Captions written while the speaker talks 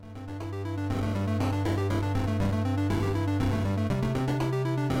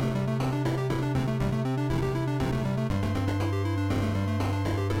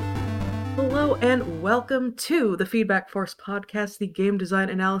Hello and welcome to the Feedback Force podcast, the game design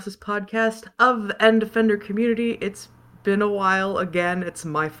analysis podcast of the End Defender community. It's been a while again. It's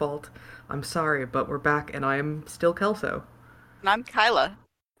my fault. I'm sorry, but we're back and I am still Kelso. And I'm Kyla.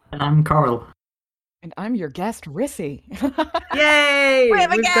 And I'm Carl. And I'm your guest, Rissy. Yay! We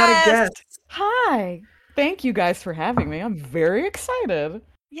have a We've got a guest! guest. Hi. Thank you guys for having me. I'm very excited.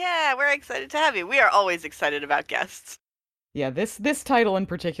 Yeah, we're excited to have you. We are always excited about guests. Yeah, this title in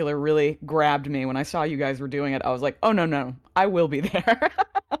particular really grabbed me when I saw you guys were doing it. I was like, oh no, I will be there.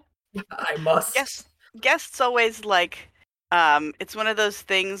 I must. Guests always it's one of those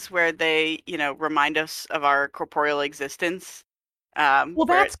things where they, remind us of our corporeal existence. Well,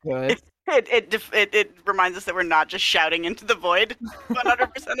 that's good. It reminds us that we're not just shouting into the void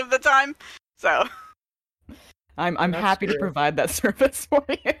 100% of the time. So I'm That's happy true. to provide that service for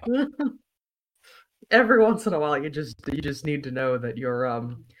you. Every once in a while, you just need to know that you're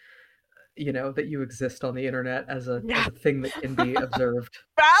that you exist on the internet as a thing that can be observed.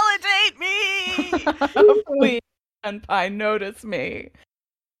 validate me! Please, Senpai, notice me.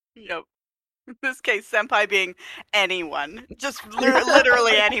 Yep. In this case, senpai being anyone. Just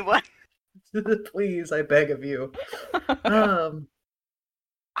literally anyone. Please, I beg of you. I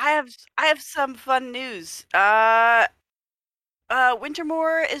have some fun news.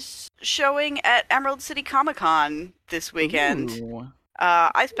 Wintermoor is showing at Emerald City Comic Con this weekend. Ooh.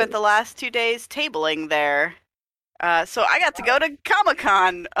 I spent the last 2 days tabling there. So I got to go to Comic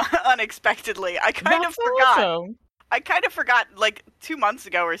Con unexpectedly. I kind of forgot. Awesome. I kind of forgot, like 2 months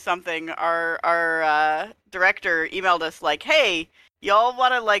ago or something. Our director emailed us like, "Hey, y'all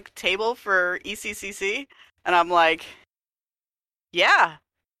want to table for ECCC?" And I'm like, "Yeah,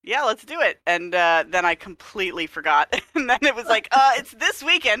 let's do it." And then I completely forgot. And then it was like, it's this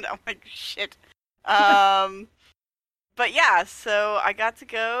weekend. I'm like, shit. But yeah, so I got to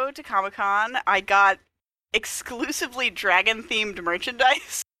go to Comic Con. I got exclusively dragon themed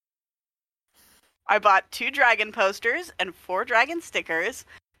merchandise. I bought 2 dragon posters and 4 dragon stickers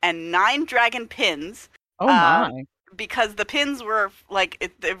and 9 dragon pins. Oh my. Because the pins were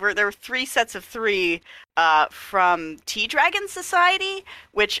there were 3 sets of 3 from Tea Dragon Society,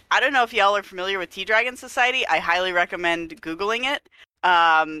 which I don't know if y'all are familiar with Tea Dragon Society. I highly recommend Googling it.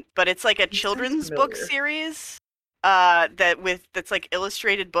 But it's like a children's book series that's like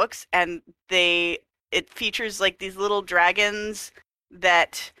illustrated books, and it features like these little dragons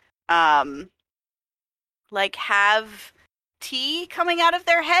that have tea coming out of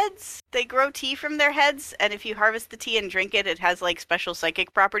their heads. They grow tea from their heads, and if you harvest the tea and drink it, it has like special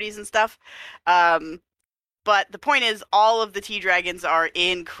psychic properties and stuff. But the point is, all of the tea dragons are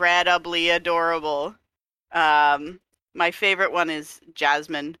incredibly adorable. My favorite one is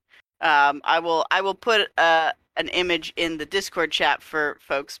Jasmine. I will put an image in the Discord chat for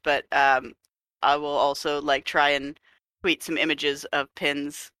folks, but I will also try and tweet some images of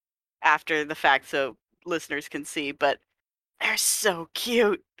pins after the fact so listeners can see. But they're so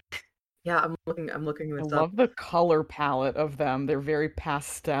cute. Yeah, I'm looking I this love up. the color palette of them. They're very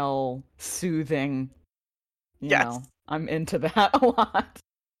pastel, soothing. You Yes. know, I'm into that a lot.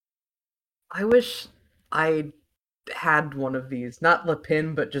 I wish I had one of these. Not the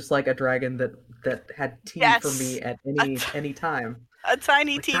pin, but just like a dragon that had tea for Yes. me at any time. A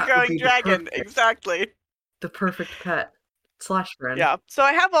tiny Like, tea that would growing be the dragon, perfect- exactly. The perfect pet / friend. Yeah. So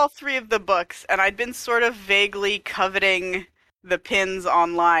I have all 3 of the books, and I'd been sort of vaguely coveting the pins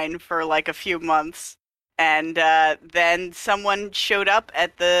online for a few months. And then someone showed up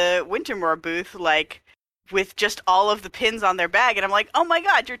at the Wintermoor booth, with just all of the pins on their bag. And I'm like, "Oh my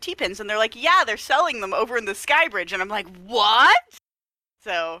god, your tea pins." And they're like, "Yeah, they're selling them over in the Skybridge." And I'm like, "What?"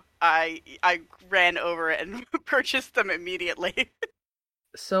 So I ran over and purchased them immediately.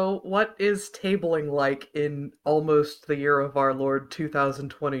 So, what is tabling like in almost the year of our Lord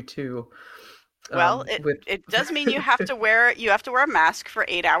 2022? Well, it does mean you have to wear a mask for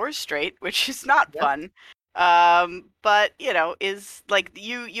 8 hours straight, which is not Yep. fun. But is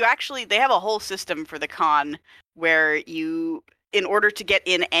you actually, they have a whole system for the con where in order to get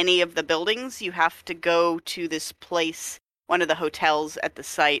in any of the buildings, you have to go to this place, one of the hotels at the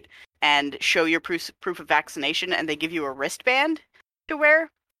site, and show your proof of vaccination, and they give you a wristband to wear.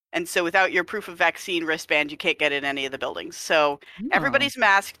 And so without your proof of vaccine wristband, you can't get in any of the buildings. So everybody's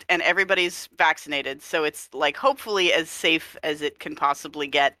masked and everybody's vaccinated. So it's hopefully as safe as it can possibly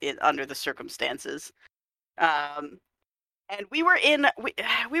get under the circumstances. And we were in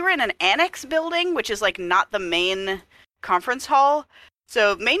an annex building, which is not the main conference hall.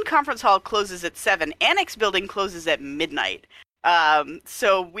 So main conference hall closes at 7. Annex building closes at midnight.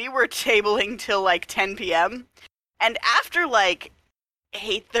 So we were tabling till 10 p.m. And after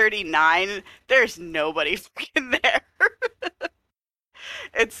 8:39, there's nobody fucking there.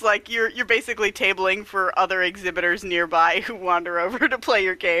 It's like you're basically tabling for other exhibitors nearby who wander over to play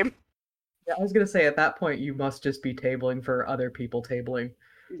your game. Yeah, I was gonna say at that point you must just be tabling for other people tabling.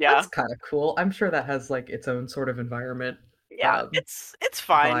 Yeah. That's kind of cool. I'm sure that has like its own sort of environment Yeah, it's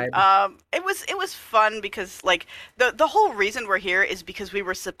fine. vibe. It was fun because like the whole reason we're here is because we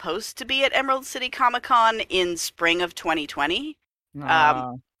were supposed to be at Emerald City Comic Con in spring of 2020. Um,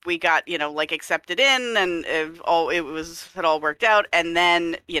 Ah. we got, like accepted in, and it all worked out, and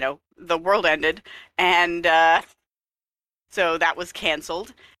then, the world ended, and so that was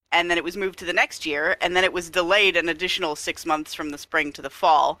canceled, and then it was moved to the next year, and then it was delayed an additional 6 months from the spring to the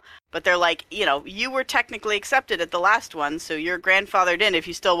fall. But they're like, you were technically accepted at the last one, so you're grandfathered in if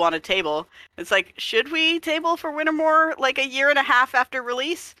you still want a table. It's like, should we table for Wintermore like a year and a half after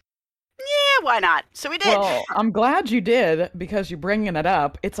release? Yeah, why not? So we did. Well, I'm glad you did because you're bringing it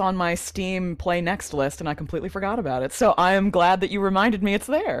up. It's on my Steam Play Next list, and I completely forgot about it. So I am glad that you reminded me it's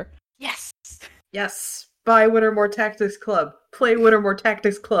there. Yes. Yes, buy Wintermore Tactics Club. Play Wintermore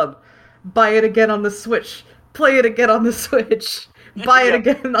Tactics Club. Buy it again on the Switch. Play it again on the Switch. Buy it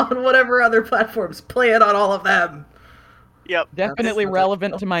Yep. again on whatever other platforms. Play it on all of them. Yep. Definitely That's-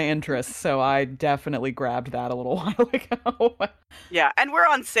 relevant to my interests, so I definitely grabbed that a little while ago. Yeah, and we're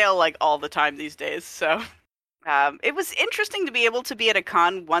on sale like all the time these days, so it was interesting to be able to be at a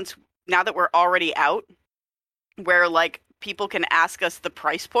con now that we're already out, where like people can ask us the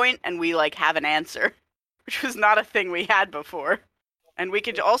price point and we like have an answer, which was not a thing we had before. And we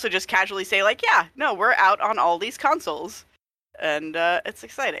could also just casually say like, yeah, no, we're out on all these consoles, and it's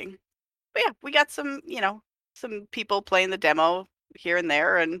exciting. But yeah, we got some people playing the demo here and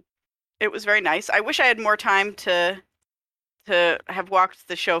there, and it was very nice. I wish I had more time to have walked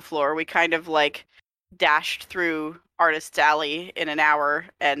the show floor. We kind of like dashed through Artist's Alley in an hour,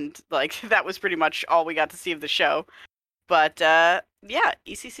 and like that was pretty much all we got to see of the show. But yeah,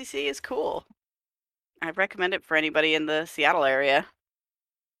 ECCC is cool. I recommend it for anybody in the Seattle area.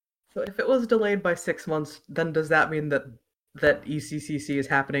 So if it was delayed by 6 months, then does that mean that ECCC is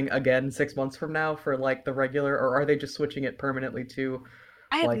happening again 6 months from now for like the regular, or are they just switching it permanently to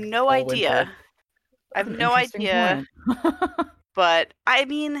I have like no fall idea. winter? I have That's an no interesting idea. point. But I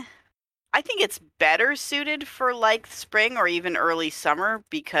mean, I think it's better suited for like spring or even early summer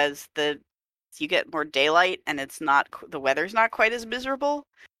because you get more daylight and the weather's not quite as miserable.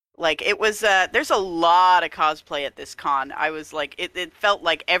 Like it was there's a lot of cosplay at this con. I was like it felt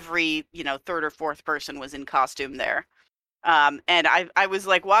like every, third or fourth person was in costume there. And I was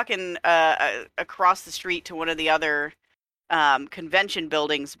like walking across the street to one of the other convention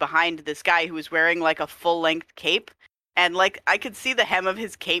buildings behind this guy who was wearing like a full-length cape, and like I could see the hem of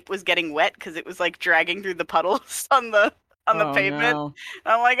his cape was getting wet because it was like dragging through the puddles on the Oh, pavement. no.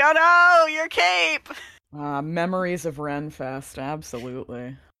 I'm like, oh no, your cape. Memories of Renfest,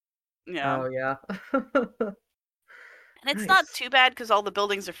 absolutely. Yeah. Oh yeah. And it's not Nice. too bad because all the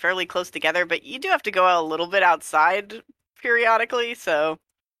buildings are fairly close together, but you do have to go out a little bit outside periodically, so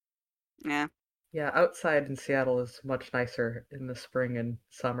yeah. Yeah, outside in Seattle is much nicer in the spring and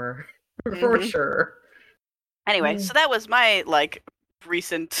summer, for Mhm. sure. Anyway, so that was my like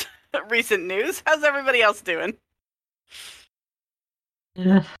recent news. How's everybody else doing?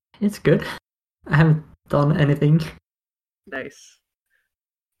 Yeah, it's good. I haven't done anything. Nice.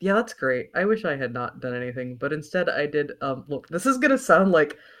 Yeah, that's great. I wish I had not done anything, but instead I did look, this is gonna sound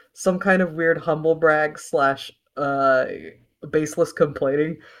like some kind of weird humble brag slash baseless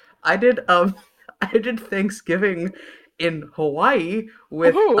complaining. I did I did Thanksgiving in Hawaii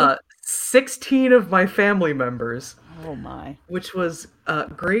with Woohoo! 16 of my family members, Oh my. which was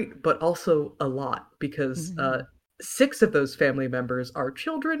great, but also a lot because Mhm. 6 of those family members are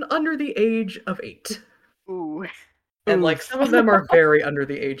children under the age of 8. Ooh. And like Oof. some of them are very under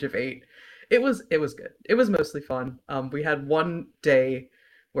the age of 8. It was good. It was mostly fun. We had one day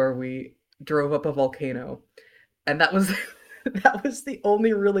where we drove up a volcano, and that was that was the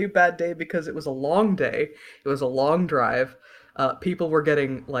only really bad day because it was a long day. It was a long drive. People were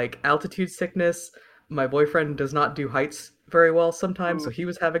getting like altitude sickness. My boyfriend does not do heights very well sometimes, so Ooh. he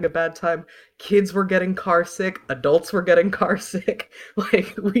was having a bad time. Kids were getting car sick. Adults were getting car sick.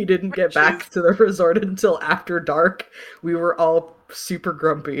 Like we didn't get back to the resort until after dark. We were all super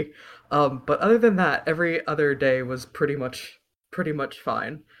grumpy. But other than that, every other day was pretty much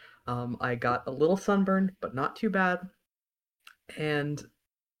fine. I got a little sunburned, but not too bad. And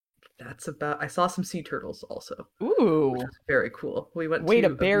that's about. I saw some sea turtles also, Ooh. which was very cool. We went Way to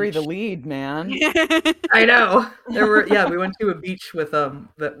to a bury the beach. lead, man. I know. We went to a beach with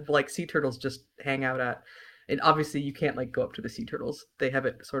that like sea turtles just hang out at. And obviously you can't like go up to the sea turtles. They have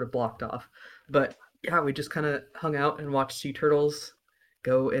it sort of blocked off. But yeah, we just kind of hung out and watched sea turtles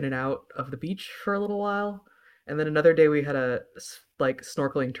go in and out of the beach for a little while. And then another day we had a like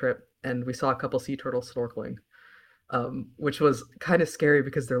snorkeling trip and we saw a couple sea turtles snorkeling. Which was kind of scary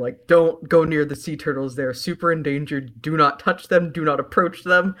because they're like, don't go near the sea turtles. They're super endangered. Do not touch them. Do not approach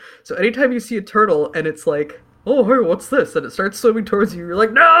them. So anytime you see a turtle and it's like, oh, hey, what's this? And it starts swimming towards you, you're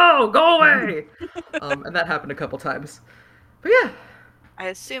like, no, go away. And that happened a couple times. But yeah, I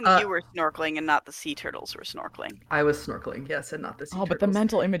assume you were snorkeling and not the sea turtles were snorkeling. I was snorkeling, yes, and not the sea turtles. But the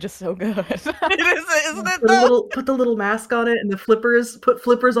mental image is so good. It is, isn't it? Though? Put the little mask on it and the flippers. Put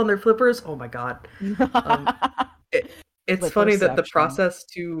flippers on their flippers. Oh my god. It's funny that the process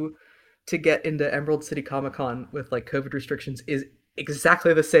to get into Emerald City Comic Con with like COVID restrictions is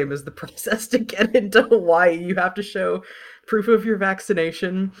exactly the same as the process to get into Hawaii. You have to show proof of your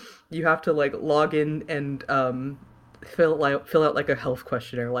vaccination. You have to like log in and fill out like a health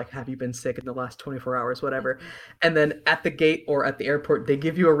questionnaire, like have you been sick in the last 24 hours, whatever. And then at the gate or at the airport, they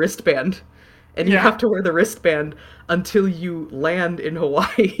give you a wristband. And you have to wear the wristband until you land in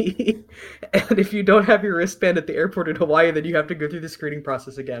Hawaii. And if you don't have your wristband at the airport in Hawaii, then you have to go through the screening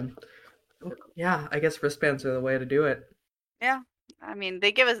process again. Yeah, I guess wristbands are the way to do it. Yeah. I mean,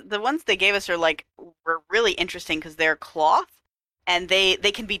 the ones they gave us were really interesting because they're cloth and they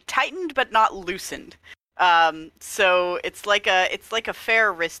can be tightened but not loosened. So it's like a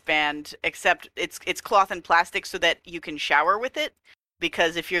fair wristband, except it's cloth and plastic so that you can shower with it.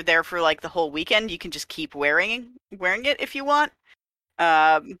 Because if you're there for like the whole weekend, you can just keep wearing it if you want.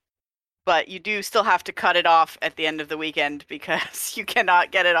 But you do still have to cut it off at the end of the weekend because you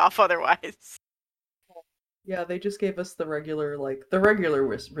cannot get it off otherwise. Yeah, they just gave us the regular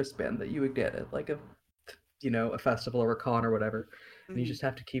wristband that you would get at like a festival or a con or whatever. And you just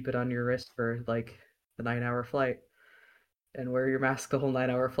have to keep it on your wrist for like the 9-hour flight and wear your mask the whole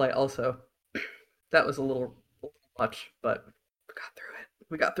 9-hour flight also. That was a little much, but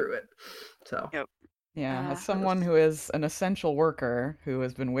we got through it. So yep. Yeah, as someone who is an essential worker who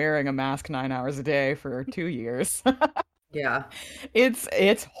has been wearing a mask 9 hours a day for 2 years. Yeah.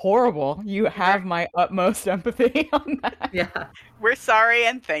 It's horrible. You have my utmost empathy on that. Yeah. We're sorry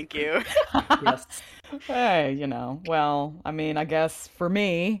and thank you. Yes. Hey, well, I mean, I guess for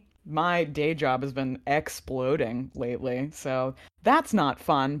me, my day job has been exploding lately, so that's not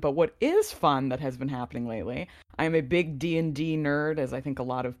fun. But what is fun that has been happening lately, I'm a big D&D nerd, as I think a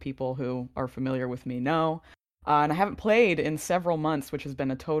lot of people who are familiar with me know. And I haven't played in several months, which has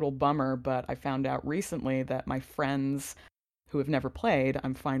been a total bummer, but I found out recently that my friends who have never played,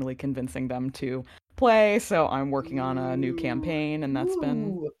 I'm finally convincing them to play, so I'm working on a new campaign, and that's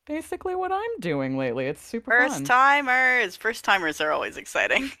been basically what I'm doing lately. It's super fun. First timers are always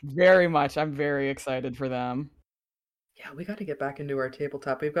exciting. Very much. I'm very excited for them. Yeah, we got to get back into our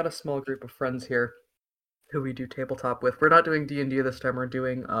tabletop. We've got a small group of friends here who we do tabletop with. We're not doing D&D this time. We're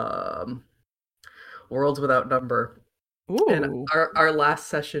doing Worlds Without Number. Ooh. And our last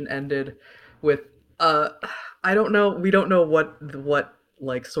session ended with I don't know. We don't know what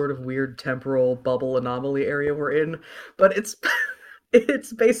like sort of weird temporal bubble anomaly area we're in, but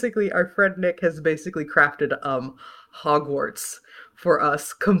it's basically our friend Nick has basically crafted Hogwarts for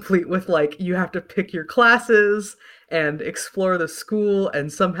us, complete with like you have to pick your classes and explore the school,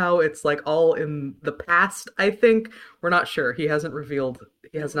 and somehow it's like all in the past. I think we're not sure. He has not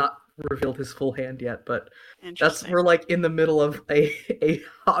revealed his full hand yet, but we're like in the middle of a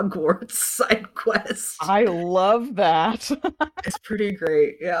Hogwarts side quest. I love that. It's pretty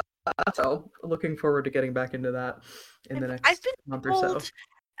great. Yeah. So looking forward to getting back into that in the next month or so.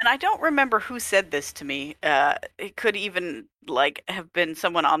 And I don't remember who said this to me. It could even like have been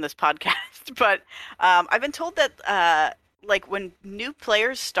someone on this podcast, but I've been told that like when new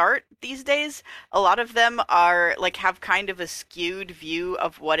players start these days, a lot of them are like have kind of a skewed view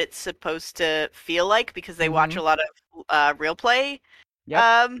of what it's supposed to feel like because they watch a lot of real play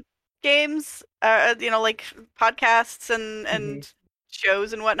games, like podcasts and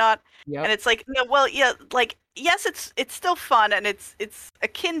shows and whatnot. Yep. And it's like, like yes, it's still fun and it's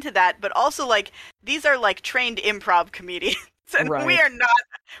akin to that, but also like these are like trained improv comedians. And right.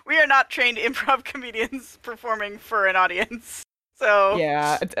 we are not trained improv comedians performing for an audience. So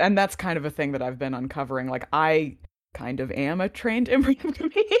yeah, and that's kind of a thing that I've been uncovering. Like I kind of am a trained improv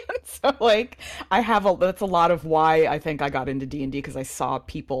comedian, so like that's a lot of why I think I got into D&D, because I saw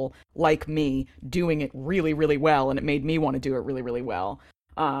people like me doing it really, really well, and it made me want to do it really, really well.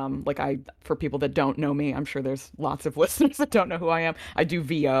 For people that don't know me, I'm sure there's lots of listeners that don't know who I am. I do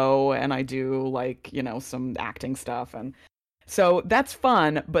VO and I do some acting stuff, and So that's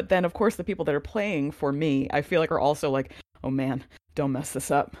fun, but then of course the people that are playing for me, I feel like are also like, oh man, don't mess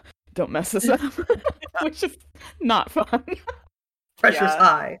this up. Don't mess this up. Which is not fun. Pressure's Yeah.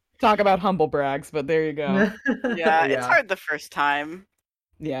 high. Talk about humble brags, but there you go. Yeah, it's hard the first time.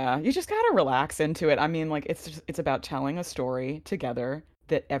 Yeah, you just gotta relax into it. I mean, like it's about telling a story together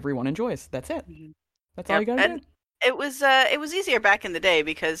that everyone enjoys. That's it. Mhm. That's all you Yep, gotta and do. it was easier back in the day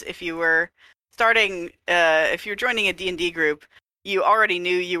because if you were if you were joining a D&D group, you already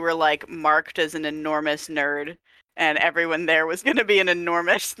knew you were like marked as an enormous nerd, and everyone there was going to be an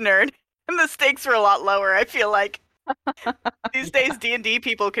enormous nerd, and the stakes were a lot lower. I feel like these days D&D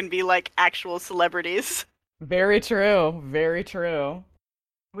people can be like actual celebrities, Very true. Very true.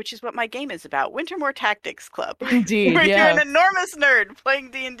 which is what my game is about, Wintermore Tactics Club. Indeed, Where you're yes. an enormous nerd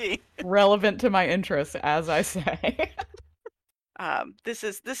playing D&D. Relevant to my interests, as I say. This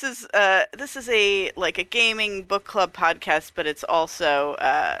is a like a gaming book club podcast, but it's also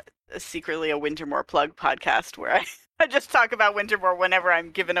secretly a Wintermore plug podcast where I just talk about Wintermore whenever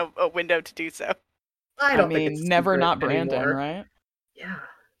I'm given a window to do so. I I don't think mean, it's never secret not branding, anymore. right? Yeah.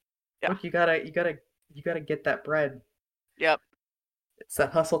 Yeah. Look, you gotta get that bread. Yep. It's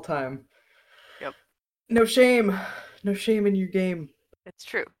that hustle time. Yep. No shame. No shame in your game. It's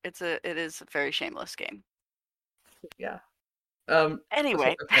true. It is a very shameless game. Yeah.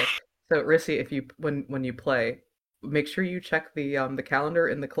 Anyway. Okay. So Rissy, if you when you play, make sure you check the calendar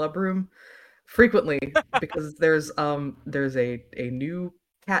in the club room frequently because there's a new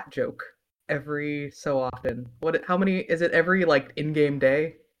cat joke every so often. How many is it every like in-game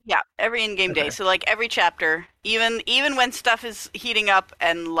day? Yeah, every in-game day. Okay. So like every chapter, even when stuff is heating up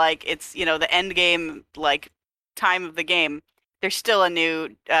and like it's, the end game like time of the game, there's still a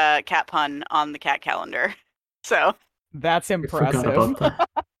new cat pun on the cat calendar. So That's I forgot impressive. about that.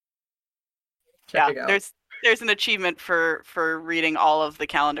 Check it out. there's an achievement for reading all of the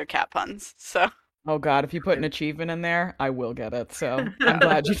calendar cat puns. So Oh god, if you put an achievement in there, I will get it. So I'm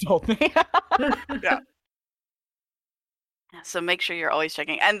glad you told me. so make sure you're always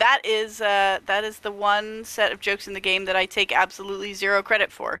checking. And that is the one set of jokes in the game that I take absolutely zero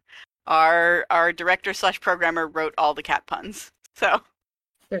credit for. Our director/programmer wrote all the cat puns. So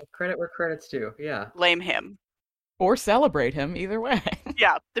Yeah, credit where credit's due. Yeah. blame him. Or celebrate him, either way.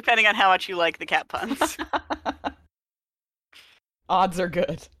 Yeah, depending on how much you like the cat puns. Odds are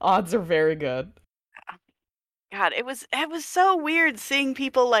good. Odds are very good. God, it was so weird seeing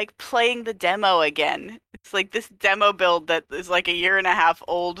people like playing the demo again. It's like this demo build that is like a year and a half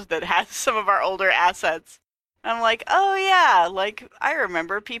old that has some of our older assets. I'm like, oh yeah, like I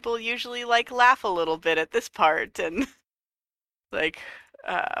remember people usually like laugh a little bit at this part and like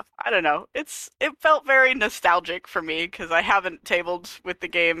I don't know. It felt very nostalgic for me because I haven't tabled with the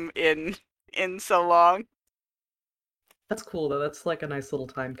game in so long. That's cool though. That's like a nice little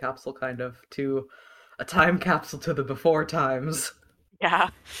time capsule kind of to a time capsule to the before times. Yeah.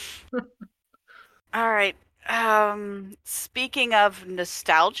 All right. Speaking of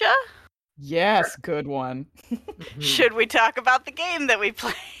nostalgia, Yes, good one. should we talk about the game that we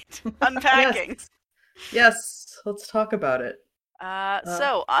played? Unpacking. Yes, let's talk about it.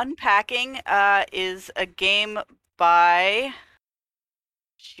 So Unpacking is a game by.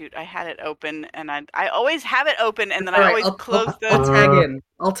 Shoot, I had it open, and I always have it open, and then I All right, always close I'll the. tag in.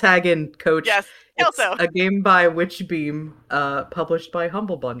 I'll tag in, Coach. Yes, It's also. a game by Witchbeam, published by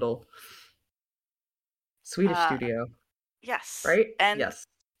Humble Bundle, Swedish studio, Yes. right? And yes.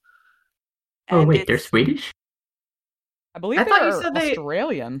 Oh and wait, they're it's- Swedish? I believe I thought you they're said they-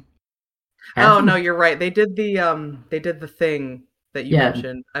 Australian. Oh no, Haven't- you're right. They did the thing that you Yeah,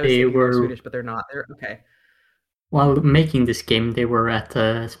 mentioned. I was they thinking they're were- Swedish, but they're not. They're okay. While making this game, they were at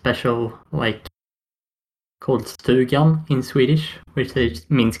a special, called Stugan in Swedish, which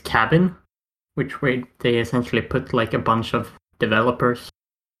means cabin, where they essentially put a bunch of developers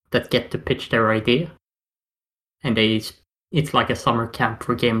that get to pitch their idea, and it's like a summer camp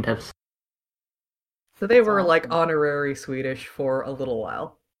for game devs. So they were like awesome. honorary Swedish for a little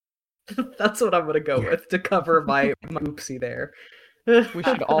while. That's what I'm gonna go with to cover my oopsie there. We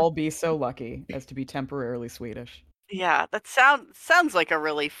should all be so lucky as to be temporarily Swedish. Yeah, that sounds like a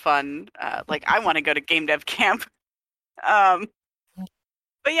really fun. Like I want to go to game dev camp.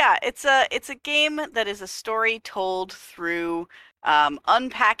 But yeah, it's a game that is a story told through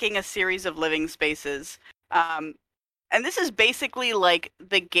unpacking a series of living spaces. And this is basically like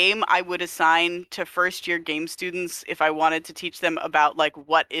the game I would assign to first year game students if I wanted to teach them about like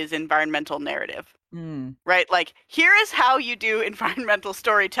what is environmental narrative. Mm. Right? Like, here is how you do environmental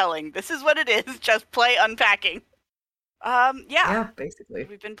storytelling. This is what it is. Just play Unpacking. Yeah. Yeah, basically.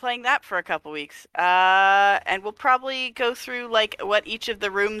 We've been playing that for a couple weeks. And we'll probably go through like what each of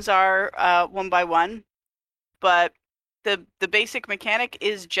the rooms are one by one. But the basic mechanic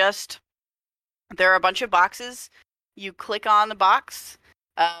is just there are a bunch of boxes. You click on the box,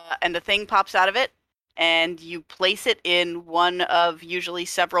 and the thing pops out of it, and you place it in one of usually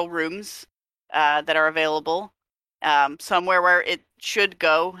several rooms that are available, somewhere where it should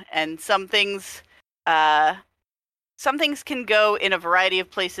go. And some things can go in a variety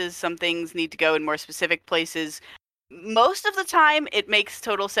of places. Some things need to go in more specific places. Most of the time, it makes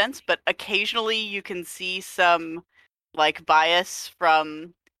total sense, but occasionally you can see some like bias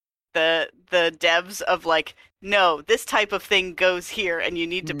from the devs of like, no, this type of thing goes here, and you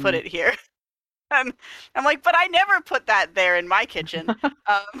need to put it here. And I'm like, but I never put that there in my kitchen.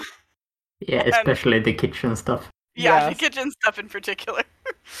 Yeah, especially the kitchen stuff. Yeah, Yes. the kitchen stuff in particular.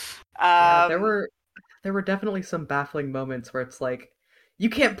 Yeah, there were definitely some baffling moments where it's like, you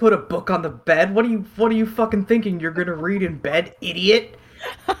can't put a book on the bed. What are you fucking thinking you're gonna read in bed, idiot?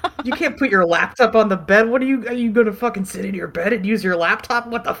 You can't put your laptop on the bed. Are you gonna fucking sit in your bed and use your laptop?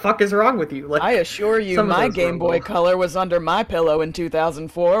 What the fuck is wrong with you? Like, I assure you, some of my those Game were Boy little- Color was under my pillow in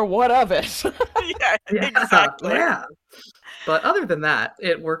 2004. What of it? Yeah, exactly. Yeah. But other than that,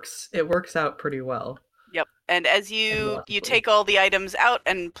 it works out pretty well. Yep. And as you logically. take all the items out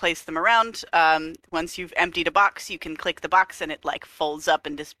and place them around, once you've emptied a box, you can click the box and it like folds up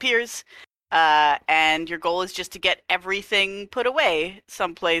and disappears. And your goal is just to get everything put away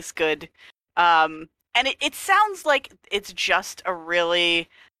someplace good. And it sounds like it's just a really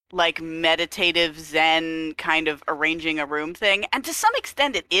like meditative Zen kind of arranging a room thing. And to some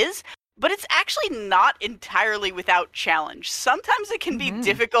extent it is, but it's actually not entirely without challenge. Sometimes it can be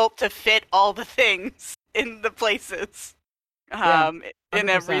difficult to fit all the things in the places in a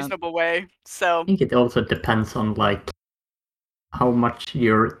 100%. reasonable way. So I think it also depends on like how much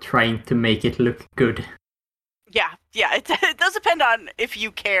you're trying to make it look good. yeah, it does depend on if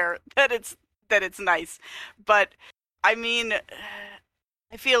you care that it's nice. But I mean,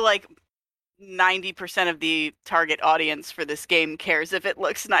 I feel like 90% of the target audience for this game cares if it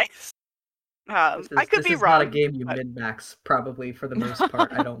looks nice. I could be This is wrong. not a game you but- min-max, probably, for the most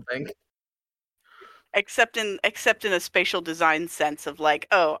part, I don't think. except in a spatial design sense of like,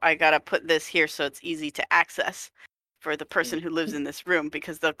 oh, I gotta put this here so it's easy to access for the person who lives in this room,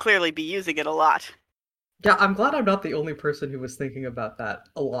 because they'll clearly be using it a lot. Yeah, I'm glad I'm not the only person who was thinking about that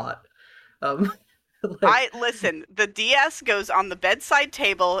a lot. Like, Listen, the DS goes on the bedside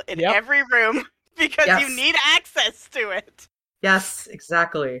table in Yep. every room because Yes. you need access to it. yes,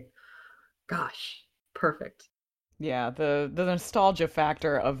 exactly. Gosh, perfect. Yeah, the nostalgia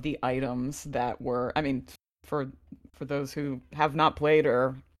factor of the items that were, I mean, for those who have not played,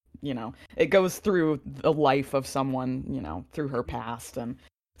 or it goes through the life of someone, through her past. And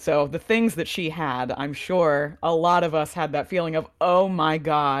so the things that she had, I'm sure a lot of us had that feeling of, oh my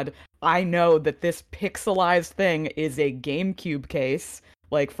god, I know that this pixelized thing is a GameCube case,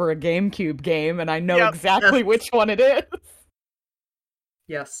 like for a GameCube game, and I know Yep. exactly Yes. which one it is.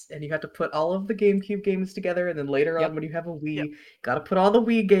 Yes, and you have to put all of the GameCube games together, and then later Yep. on, when you have a Wii, Yep. gotta put all the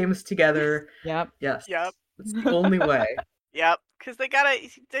Wii games together. Yep. Yes, Yep. it's the only way. Yep, because they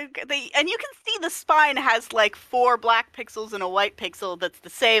and you can see the spine has like 4 black pixels and a white pixel that's the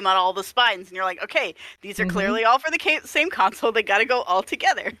same on all the spines, and you're like, okay, these are Mhm. clearly all for the same console. They got to go all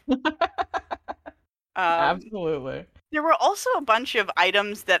together. Absolutely. There were also a bunch of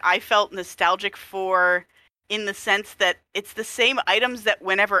items that I felt nostalgic for, in the sense that it's the same items that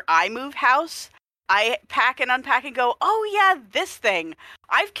whenever I move house, I pack and unpack and go, oh yeah, this thing.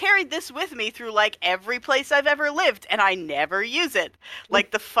 I've carried this with me through like every place I've ever lived, and I never use it.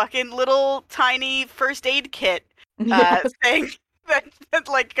 Like the fucking little tiny first aid kit Yes. thing that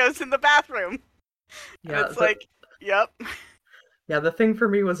like goes in the bathroom. And Yeah, it's like, yep. yeah. The thing for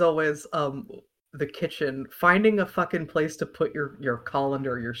me was always the kitchen, finding a fucking place to put your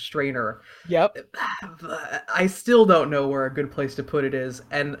colander, your strainer. Yep. I still don't know where a good place to put it is,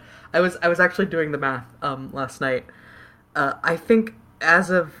 and I was actually doing the math last night. I think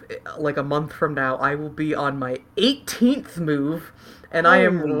as of like a month from now, I will be on my 18th move, and I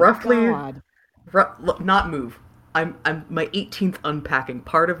am Holy roughly God. not move. I'm my 18th unpacking.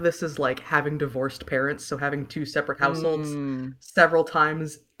 Part of this is like having divorced parents, so having 2 separate households several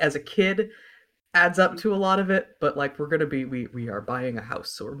times as a kid adds up to a lot of it. But like we are buying a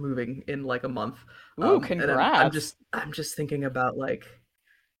house, so we're moving in like a month. Ooh, And congrats. I'm just thinking about like,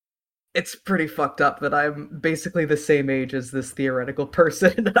 it's pretty fucked up that I'm basically the same age as this theoretical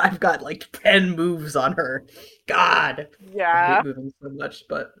person, and I've got like 10 moves on her. God, I Yeah. hate moving so much,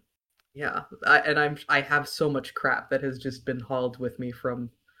 but Yeah, I have so much crap that has just been hauled with me from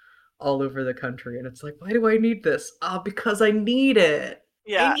all over the country, and it's like, why do I need this? Because I need it.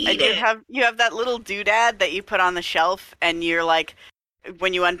 I Yeah, and need it. you have that little doodad that you put on the shelf, and you're like,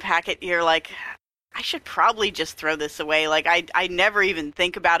 when you unpack it, you're like, I should probably just throw this away. Like I never even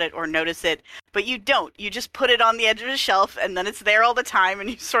think about it or notice it, but you don't. You just put it on the edge of the shelf, and then it's there all the time, and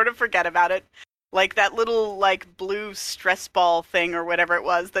you sort of forget about it. Like that little like blue stress ball thing or whatever it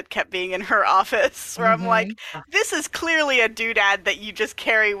was that kept being in her office, where I'm like, this is clearly a doodad that you just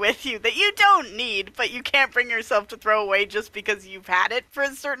carry with you that you don't need, but you can't bring yourself to throw away just because you've had it for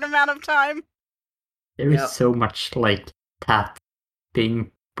a certain amount of time. There is so much like tat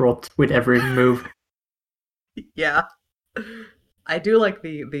being brought with every move. Yeah. I do like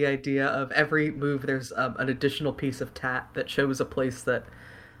the idea of every move there's an additional piece of tat that shows a place that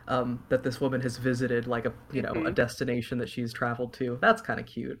this woman has visited, like a a destination that she's traveled to. That's kind of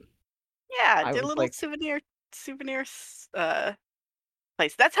cute. Yeah, the little souvenir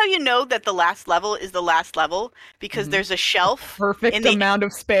place. That's how you know that the last level is the last level, because there's a shelf. Perfect amount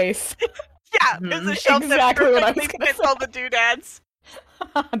of space. Yeah, there's a shelf exactly that perfectly fits all the doodads.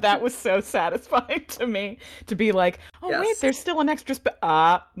 That was so satisfying to me, to be like, oh wait, there's still an extra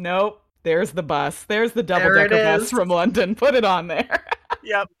nope. There's the bus. There's the double-decker bus from London. Put it on there.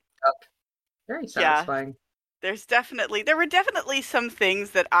 Yep. Very satisfying. Yeah. There were definitely some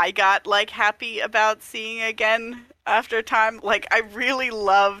things that I got like happy about seeing again after time. Like I really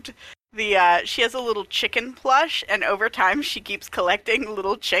loved the she has a little chicken plush, and over time she keeps collecting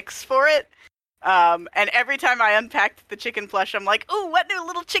little chicks for it. And every time I unpacked the chicken plush, I'm like, ooh, what new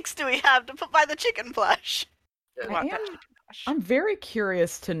little chicks do we have to put by the chicken plush? I'm very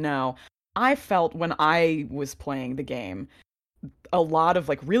curious to know. I felt when I was playing the game a lot of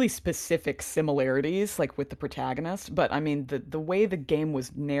like really specific similarities like with the protagonist, but I mean the way the game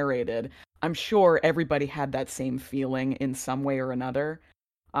was narrated, I'm sure everybody had that same feeling in some way or another.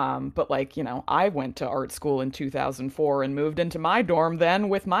 But like, I went to art school in 2004 and moved into my dorm then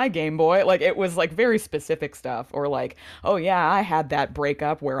with my Game Boy. Like it was like very specific stuff, or like, oh yeah, I had that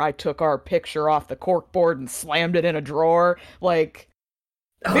breakup where I took our picture off the corkboard and slammed it in a drawer. Like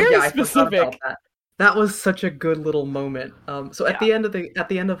very specific. I forgot about that. That was such a good little moment. So at the end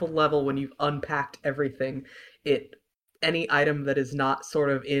of a level, when you've unpacked everything, any item that is not sort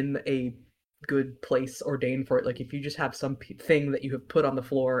of in a good place ordained for it, like if you just have some thing that you have put on the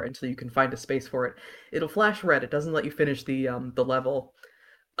floor until you can find a space for it, it'll flash red. It doesn't let you finish the level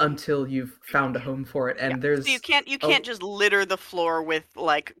until you've found a home for it. And there's so you can't just litter the floor with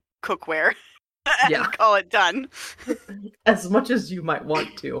like cookware. And call it done. As much as you might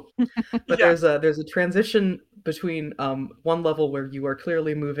want to, but there's a transition between one level where you are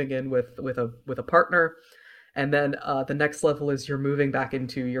clearly moving in with a partner, and then the next level is you're moving back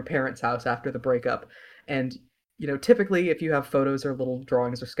into your parents' house after the breakup. And typically if you have photos or little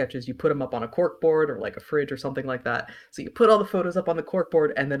drawings or sketches, you put them up on a corkboard or like a fridge or something like that. So you put all the photos up on the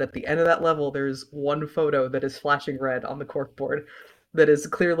corkboard, and then at the end of that level there's one photo that is flashing red on the corkboard that is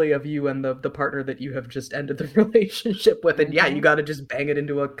clearly of you and the partner that you have just ended the relationship with. And you got to just bang it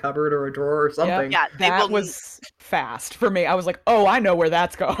into a cupboard or a drawer or something. Yeah, that was fast for me. I was like, oh, I know where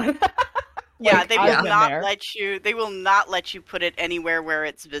that's going. Yeah, they will not let you. They will not let you put it anywhere where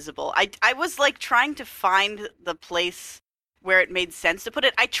it's visible. I was like trying to find the place where it made sense to put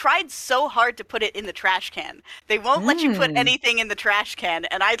it. I tried so hard to put it in the trash can. They won't let you put anything in the trash can,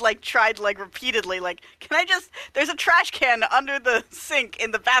 and I tried repeatedly. Like, can I just? There's a trash can under the sink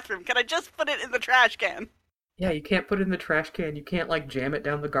in the bathroom. Can I just put it in the trash can? Yeah, you can't put it in the trash can. You can't jam it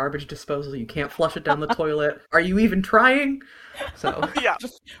down the garbage disposal. You can't flush it down the toilet. Are you even trying? So yeah,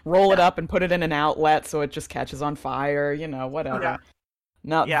 just roll it up and put it in an outlet so it just catches on fire. Whatever. Yeah.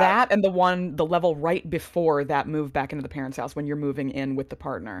 Now that and the level right before that move back into the parents' house when you're moving in with the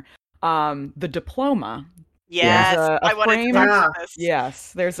partner, the diploma. Yes, I wanted to talk about this.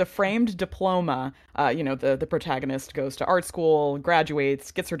 Yes, there's a framed diploma. The protagonist goes to art school,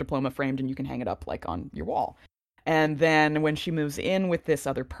 graduates, gets her diploma framed, and you can hang it up like on your wall. And then when she moves in with this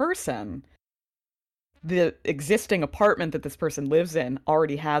other person, the existing apartment that this person lives in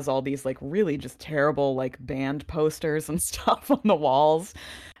already has all these like really just terrible like band posters and stuff on the walls.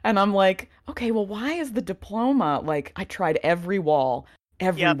 And I'm like, okay, well, why is the diploma like, I tried every wall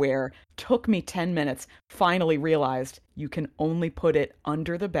everywhere, took me 10 minutes, finally realized you can only put it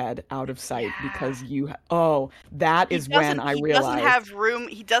under the bed out of sight because that is when I realized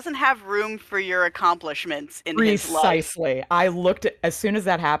he doesn't have room for your accomplishments in his life. Precisely. I looked at, as soon as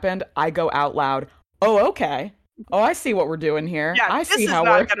that happened, I go out loud, oh, okay. Oh, I see what we're doing here. Yeah, I this see is how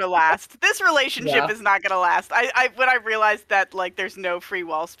not we're. gonna last. This relationship Yeah. is not gonna last. When I realized that like there's no free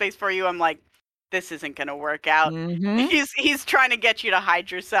wall space for you, I'm like, this isn't gonna work out. Mm-hmm. He's trying to get you to hide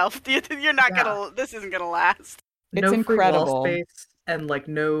yourself. You're not Yeah. gonna. This isn't gonna last. It's No free wall incredible. space and like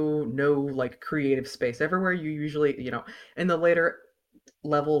no like creative space. Everywhere you usually, in the later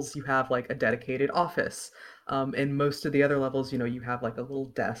levels you have like a dedicated office. In most of the other levels, you have like a little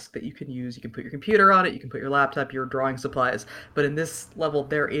desk that you can use. You can put your computer on it, you can put your laptop, your drawing supplies. But in this level,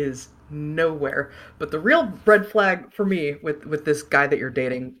 there is nowhere. But the real red flag for me with this guy that you're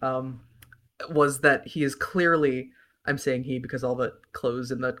dating, was that he is clearly, I'm saying he because all the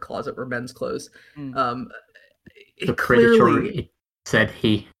clothes in the closet were men's clothes. Mm. So pretty sure Clearly, it said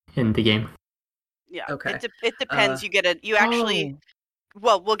he in the game. Yeah. Okay. It depends. You actually.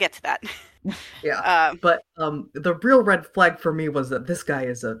 Well, we'll get to that. Yeah. But the real red flag for me was that this guy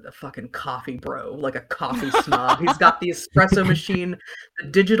is a fucking coffee bro, like a coffee snob. He's got the espresso machine, the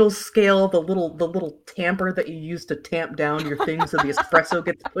digital scale, the little tamper that you use to tamp down your thing so the espresso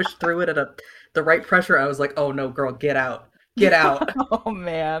gets pushed through it at the right pressure. I was like, oh no, girl, get out. Get out. Oh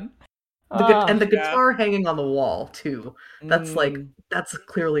man. And the yeah. guitar hanging on the wall too. That's Mm. that's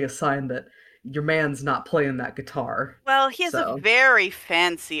clearly a sign that your man's not playing that guitar. Well, he has a So very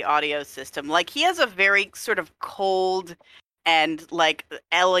fancy audio system. Like he has a very sort of cold and like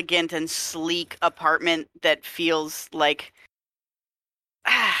elegant and sleek apartment that feels like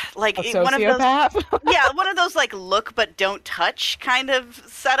like A one of those sociopath. one of those like look but don't touch kind of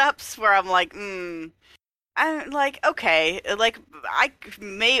setups where I'm like, I'm like, okay, like I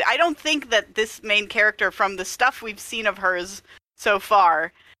don't think that this main character from the stuff we've seen of hers so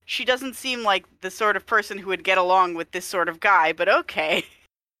far, she doesn't seem like the sort of person who would get along with this sort of guy, but okay.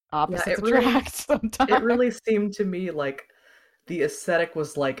 Opposites it really- attract sometimes. it really seemed to me like the aesthetic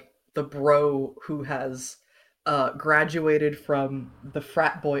was like the bro who has graduated from the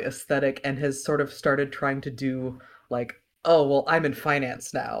frat boy aesthetic and has sort of started trying to do like, oh well, I'm in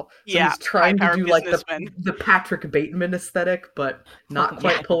finance now. So Yeah, he's trying to high-powered do like businessman. the Patrick Bateman aesthetic, but not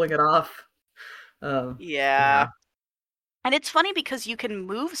quite Yeah. pulling it off. Yeah. And it's funny because you can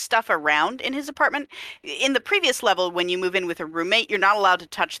move stuff around in his apartment. In the previous level, when you move in with a roommate, you're not allowed to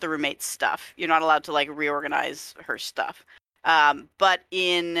touch the roommate's stuff. You're not allowed to like reorganize her stuff. But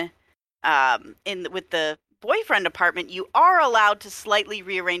in with the boyfriend apartment, you are allowed to slightly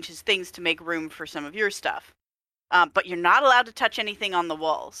rearrange his things to make room for some of your stuff. But you're not allowed to touch anything on the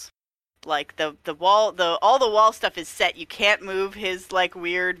walls. Like the wall, all the wall stuff is set. You can't move his like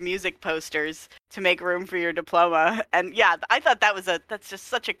weird music posters to make room for your diploma. And yeah, I thought that's just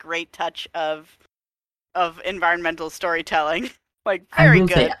such a great touch of environmental storytelling. Like very will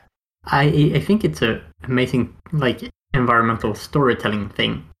good. say, I think it's a amazing like environmental storytelling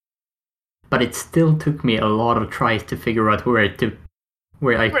thing, but it still took me a lot of tries to figure out where I to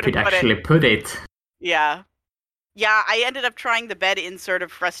could put actually put it. Yeah. Yeah, I ended up trying the bed in sort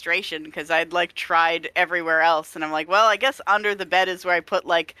of frustration because I'd like tried everywhere else, and I'm like, well, I guess under the bed is where I put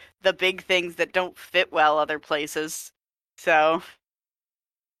like the big things that don't fit well other places. So,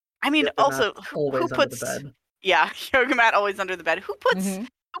 I mean, Yoga also, mat's who always under puts the bed. yeah, yoga mat always under the bed. Who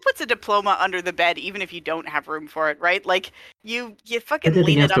puts a diploma under the bed even if you don't have room for it, right? Like you fucking Put it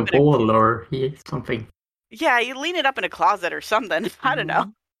lean it against up the in wall or something. yeah, you lean it up in a closet or something. I don't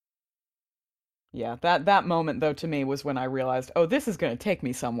know. Yeah, that moment though to me was when I realized, oh, this is going to take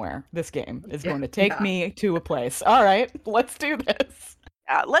me somewhere. This game is going to take me to a place. All right, let's do this.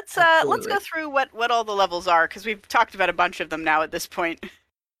 Let's go Absolutely. through what all the levels are because we've talked about a bunch of them now at this point.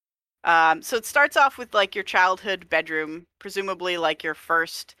 So it starts off with like your childhood bedroom, presumably like your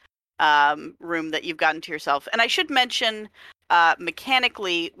first room that you've gotten to yourself. And I should mention,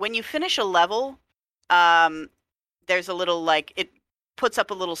 mechanically, when you finish a level, there's a little like it puts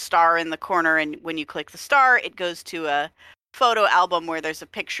up a little star in the corner, and when you click the star, it goes to a photo album where there's a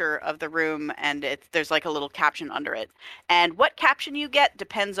picture of the room, and there's like a little caption under it. And what caption you get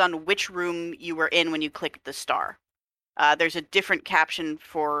depends on which room you were in when you clicked the star. There's a different caption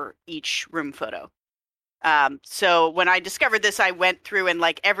for each room photo. So when I discovered this, I went through and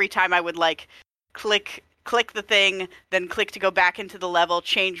like every time I would like click the thing, then click to go back into the level,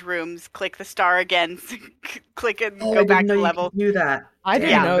 change rooms, click the star again, click and go back to the level. You could do that. I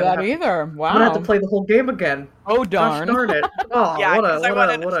didn't Damn, know I'm that gonna either. I'm gonna have to Wow. play the whole game again. Oh Gosh darn. darn it! Oh, Yeah, what 'cause I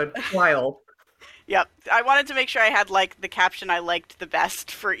wanted- a trial. Yep, I wanted to make sure I had like the caption I liked the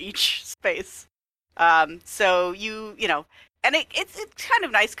best for each space. So you know, and it's kind of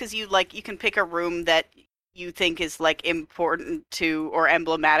nice because you can pick a room that you think is like important to or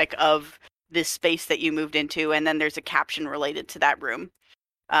emblematic of this space that you moved into, and then there's a caption related to that room.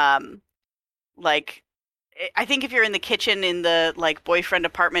 Like I think if you're in the kitchen in the like boyfriend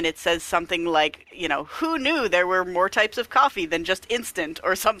apartment, it says something like, who knew there were more types of coffee than just instant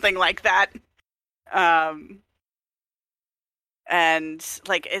or something like that. And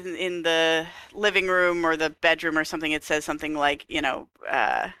like in the living room or the bedroom or something, it says something like,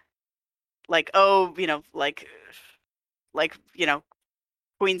 like, oh,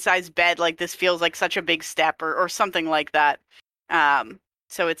 queen size bed, like this feels like such a big step or something like that.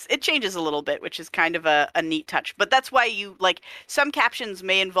 So it changes a little bit, which is kind of a neat touch. But that's why you like some captions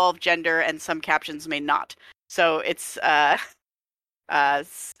may involve gender and some captions may not. So it's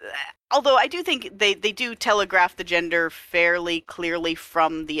although I do think they do telegraph the gender fairly clearly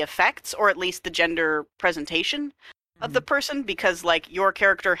from the effects, or at least the gender presentation of the person, because like your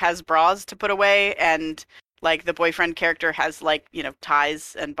character has bras to put away and like the boyfriend character has like,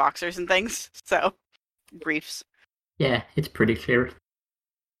 ties and boxers and things. So briefs. Yeah, it's pretty clear.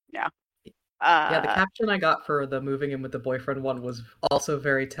 Yeah. Yeah, the caption I got for the moving in with the boyfriend one was also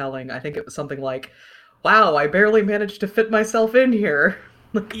very telling. I think it was something like, wow, I barely managed to fit myself in here.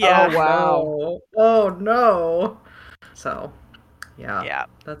 Yeah. Oh, wow. No. Oh, no. So, Yeah.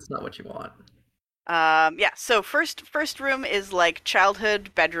 that's not what you want. Yeah, so first room is like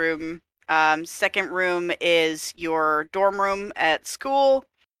childhood bedroom. Second room is your dorm room at school,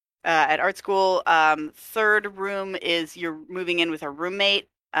 at art school. Third room is you're moving in with a roommate,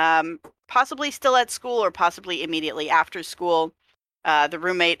 possibly still at school or possibly immediately after school. The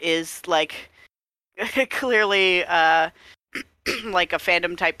roommate is like clearly like a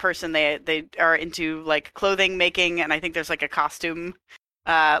fandom type person. They are into like clothing making, and I think there's like a costume,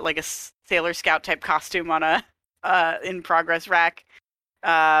 like a Sailor Scout type costume on a in progress rack.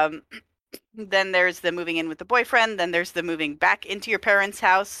 Then there's the moving in with the boyfriend. Then there's the moving back into your parents'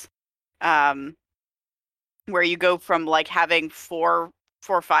 house, where you go from like having four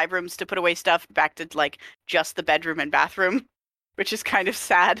or five rooms to put away stuff back to like just the bedroom and bathroom, which is kind of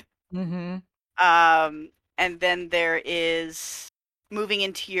sad. Mm-hmm. And then there is moving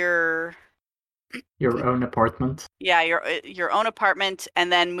into your own apartment. Yeah, your own apartment,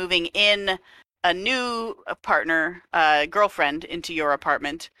 and then moving in a new partner, girlfriend into your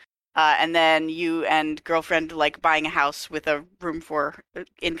apartment, and then you and girlfriend like buying a house with a room for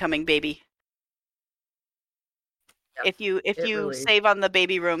incoming baby. Yep, If you really... save on the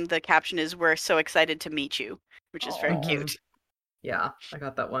baby room, the caption is "We're so excited to meet you," which is very cute. Yeah, I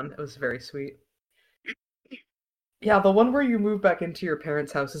got that one. It was very sweet. Yeah, the one where you move back into your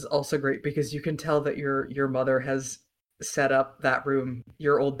parents' house is also great because you can tell that your mother has set up that room,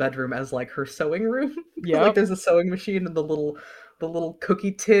 your old bedroom, as like her sewing room. Yeah, like there's a sewing machine and the little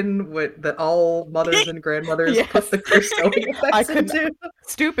cookie tin that all mothers and grandmothers Yes. put their sewing effects into.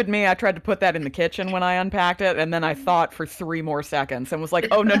 Stupid me, I tried to put that in the kitchen when I unpacked it, and then I thought for 3 more seconds and was like,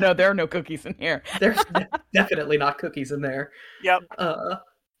 oh no, there are no cookies in here. There's definitely not cookies in there. Yep.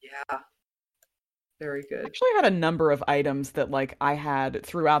 Yeah. Very good. I actually had a number of items that like I had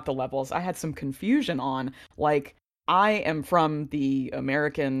throughout the levels. I had some confusion on. Like, I am from the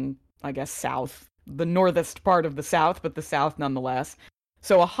American, I guess, South, the northest part of the South, but the South nonetheless.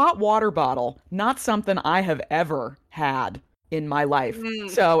 So a hot water bottle, not something I have ever had in my life.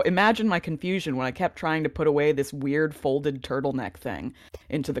 So imagine my confusion when I kept trying to put away this weird folded turtleneck thing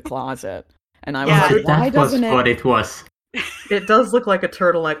into the closet. And I was like, why doesn't what it was. It does look like a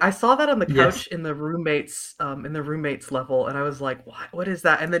turtleneck. I saw that on the couch in the roommates level, and I was like, what is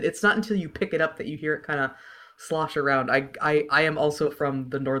that? And then it's not until you pick it up that you hear it kind of slosh around. I am also from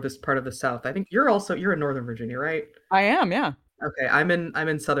the northest part of the South. I think you're in Northern Virginia, right? I am, yeah. Okay, I'm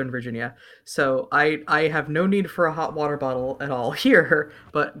in Southern Virginia. So I have no need for a hot water bottle at all here,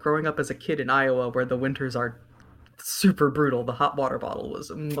 but growing up as a kid in Iowa where the winters are super brutal, the hot water bottle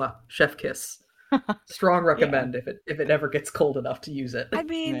was chef kiss. Strong recommend if it ever gets cold enough to use it. I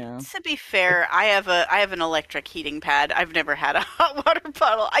mean, to be fair, I have an electric heating pad. I've never had a hot water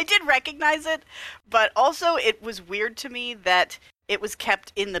bottle. I did recognize it, but also it was weird to me that it was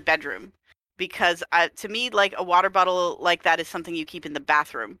kept in the bedroom because to me, like a water bottle like that is something you keep in the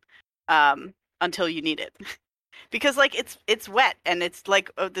bathroom until you need it. Because like it's wet and it's like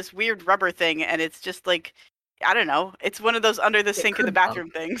this weird rubber thing and it's just like I don't know. It's one of those under the sink in the bathroom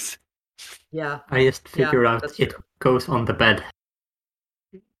things. Yeah. I just figured out it goes on the bed.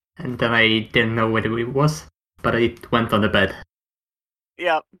 And then I didn't know what it was, but it went on the bed.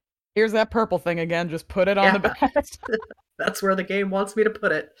 Yep. Here's that purple thing again, just put it on the bed. That's where the game wants me to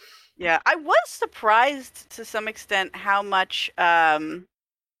put it. Yeah, I was surprised to some extent how much how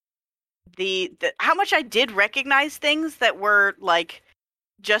much I did recognize things that were like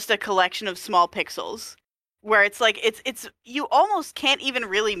just a collection of small pixels. where it's like it's you almost can't even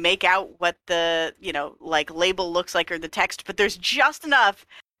really make out what the like label looks like or the text, but there's just enough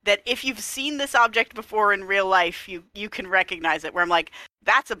that if you've seen this object before in real life, you can recognize it. Where I'm like,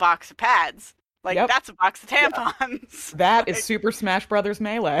 that's a box of pads. Like, Yep. that's a box of tampons. That is Super Smash Brothers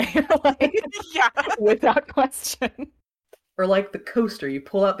Melee. Like, Yeah. without question. Or like the coaster, you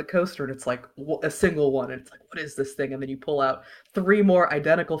pull out the coaster and it's like a single one, and it's like, what is this thing? And then you pull out 3 more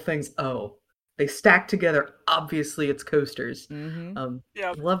identical things. Oh, they stack together. Obviously, it's coasters. Mm-hmm.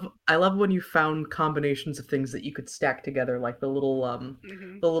 Yep. I love when you found combinations of things that you could stack together, like the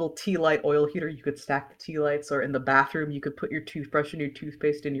little tea light oil heater. You could stack the tea lights, or in the bathroom, you could put your toothbrush and your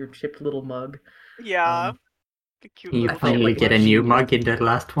toothpaste in your chipped little mug. Yeah. The cute You little I felt finally like get a a new genius. mug in the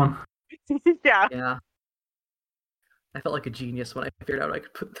last one. Yeah. Yeah. I felt like a genius when I figured out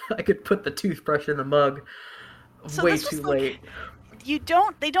I could put the toothbrush in the mug. So Way this was too like- late.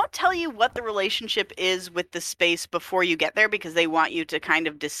 They don't tell you what the relationship is with the space before you get there, because they want you to kind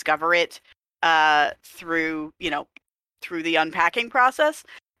of discover it through the unpacking process.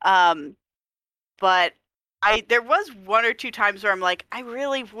 But there was 1 or 2 times where I'm like, I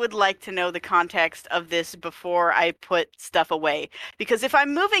really would like to know the context of this before I put stuff away. Because if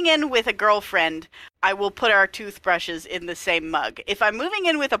I'm moving in with a girlfriend, I will put our toothbrushes in the same mug. If I'm moving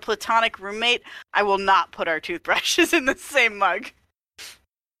in with a platonic roommate, I will not put our toothbrushes in the same mug.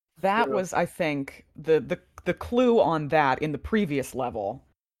 That True. was, I think, the clue on that in the previous level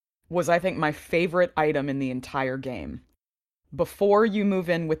was, I think, my favorite item in the entire game. Before you move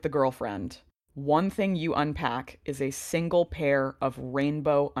in with the girlfriend, one thing you unpack is a single pair of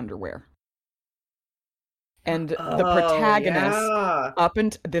rainbow underwear. And the protagonist,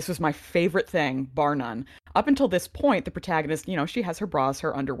 this was my favorite thing, bar none. Up until this point, the protagonist, she has her bras,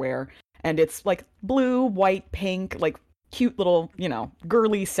 her underwear, and it's like blue, white, pink, like cute little,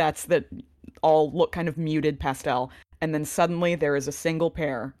 girly sets that all look kind of muted pastel. And then suddenly there is a single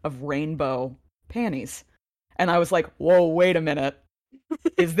pair of rainbow panties. And I was like, whoa, wait a minute.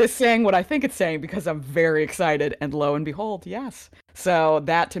 Is this saying what I think it's saying? Because I'm very excited, and lo and behold, yes. So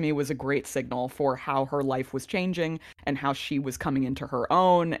that to me was a great signal for how her life was changing and how she was coming into her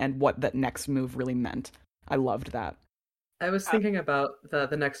own and what that next move really meant. I loved that. I was thinking about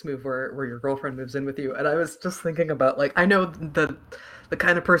the next move where your girlfriend moves in with you, and I was just thinking about, like, I know the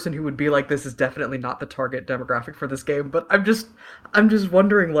kind of person who would be like, this is definitely not the target demographic for this game, but I'm just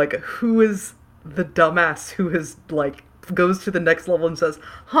wondering, like, who is the dumbass who is like goes to the next level and says,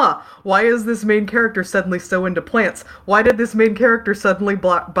 why is this main character suddenly so into plants? Why did this main character suddenly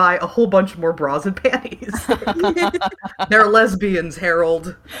buy a whole bunch more bras and panties? They're lesbians,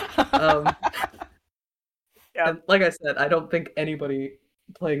 Harold. And like I said, I don't think anybody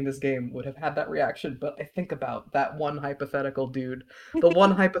playing this game would have had that reaction, but I think about that one hypothetical dude, the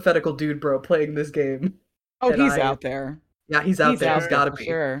one hypothetical dude bro playing this game. Oh, he's out there. Yeah, he's out there. He's gotta be.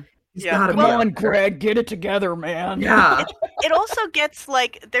 Sure. He's gotta Come be on, Greg, get it together, man. Yeah. It also gets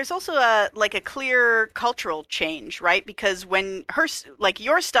there's also a clear cultural change, right? Because when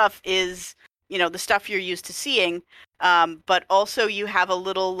your stuff is, the stuff you're used to seeing, but also you have a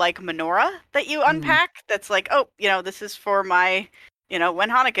little menorah that you unpack that's like, oh, this is for my, when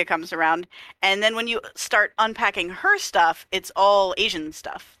Hanukkah comes around. And then when you start unpacking her stuff, it's all Asian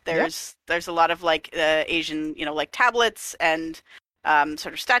stuff. There's a lot of Asian, tablets and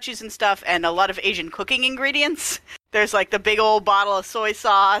sort of statues and stuff, and a lot of Asian cooking ingredients. There's the big old bottle of soy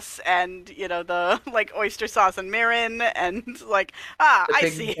sauce, and the oyster sauce and mirin, and I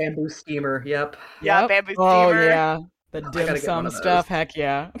see bamboo steamer. Yep. Yeah, bamboo steamer. Oh yeah, the I gotta dim get sum one of stuff. those. Heck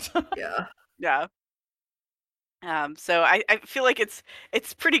yeah. Yeah. Yeah. So I feel like it's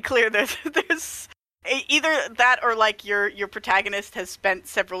pretty clear that there's either that or your protagonist has spent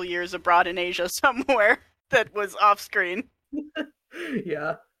several years abroad in Asia somewhere that was off screen.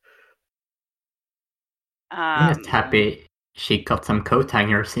 Yeah. I'm just happy she got some coat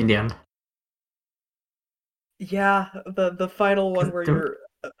hangers in the end. Yeah, the final one where you're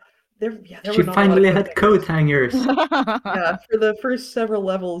there She were not a lot finally of had coat hangers. Yeah, for the first several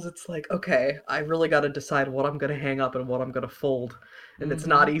levels, it's like, okay, I really got to decide what I'm gonna hang up and what I'm gonna fold, and it's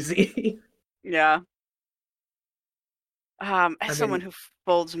not easy. Yeah. As I someone mean- who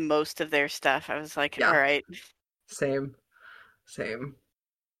folds most of their stuff, I was like, Yeah. all right. Same.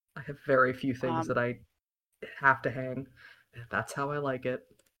 I have very few things that I have to hang. That's how I like it.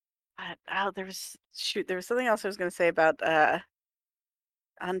 There was something else I was going to say about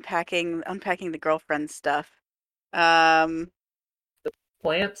unpacking the girlfriend stuff. Plants.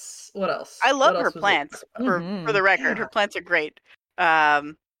 What else? I love What her else was plants. there? For the record, Yeah. her plants are great.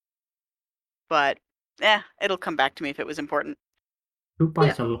 But it'll come back to me if it was important. Who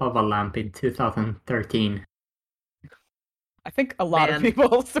buys a lava lamp in 2013? I think a lot of Man.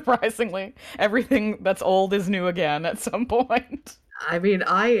 people, surprisingly, everything that's old is new again at some point. I mean,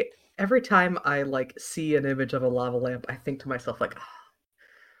 every time I like see an image of a lava lamp, I think to myself like,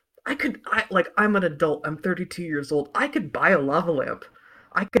 "Ah, I'm an adult. I'm 32 years old. I could buy a lava lamp.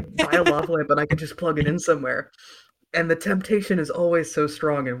 I could buy a lava lamp and I could just plug it in somewhere." And the temptation is always so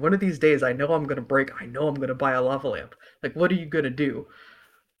strong. And one of these days, I know I'm gonna break. I know I'm gonna buy a lava lamp. Like, what are you gonna do?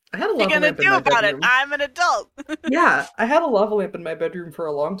 I had a What are you lava gonna lamp in do my about it? bedroom. I'm an adult. Yeah, I had a lava lamp in my bedroom for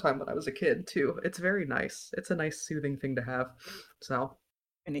a long time when I was a kid too. It's very nice. It's a nice soothing thing to have. So,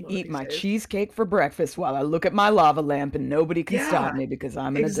 And one of eat these my days. cheesecake for breakfast while I look at my lava lamp and nobody can stop Yeah, me because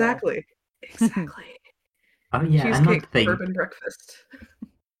I'm an adult. exactly. Exactly. Oh yeah, Cheesecake another thing. bourbon breakfast.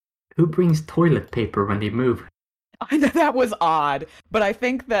 Who brings toilet paper when they move? I know that was odd, but I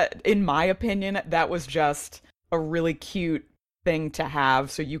think that, in my opinion, that was just a really cute thing to have.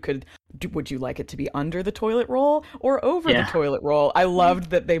 So you could, would you like it to be under the toilet roll or over the Yeah. toilet roll? I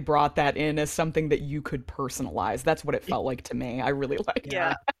loved that they brought that in as something that you could personalize. That's what it felt like to me. I really liked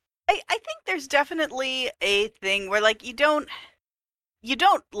Yeah. that. I think there's definitely a thing where like you don't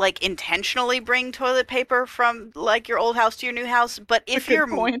like intentionally bring toilet paper from like your old house to your new house, but That's a good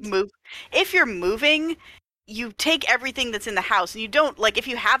point. if you're moving, you take everything that's in the house and you don't like if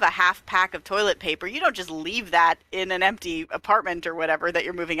you have a half pack of toilet paper, you don't just leave that in an empty apartment or whatever that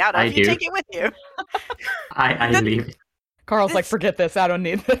you're moving out of. I You do. take it with you. I That- leave. Carl's like, It's- forget this. I don't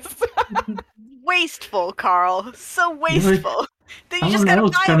need this. Wasteful, Carl. So wasteful. Then you just someone gotta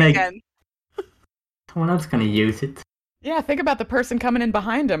else buy gonna- it again. Someone else gonna use it. Yeah, think about the person coming in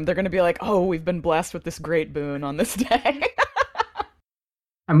behind him. They're going to be like, oh, we've been blessed with this great boon on this day.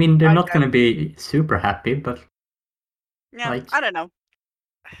 I mean, they're not Okay. gonna be super happy, but Yeah, like- I don't know.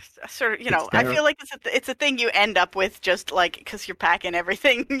 Sort of, It's I there. feel like it's a thing you end up with just like because you're packing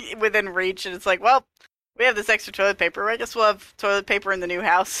everything within reach, and it's like, well, we have this extra toilet paper. I guess we'll have toilet paper in the new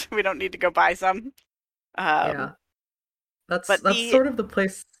house. We don't need to go buy some. Yeah. That's but sort of the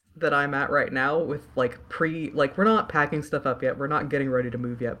place that I'm at right now with like we're not packing stuff up yet. We're not getting ready to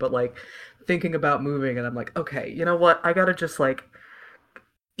move yet, but like thinking about moving and I'm like, okay, you know what? I gotta just like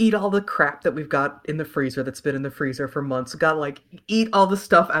eat all the crap that we've got in the freezer that's been in the freezer for months. Gotta like eat all the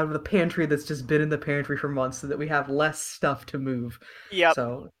stuff out of the pantry that's just been in the pantry for months so that we have less stuff to move. Yep.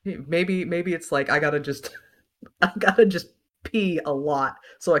 So maybe it's like I gotta just pee a lot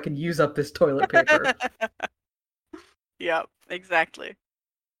so I can use up this toilet paper. Yep, exactly.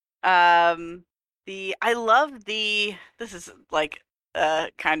 I love this is like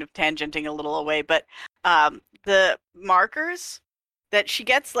kind of tangenting a little away, but the markers that she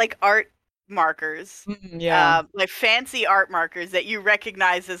gets, like art markers, Yeah. like fancy art markers that you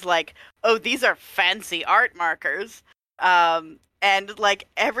recognize as like, oh, these are fancy art markers. And like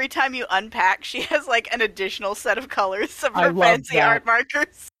every time you unpack, she has like an additional set of colors of I her love fancy that. art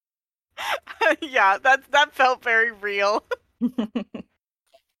markers. Yeah, that felt very real.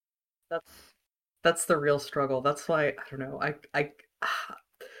 That's the real struggle. That's why I don't know. I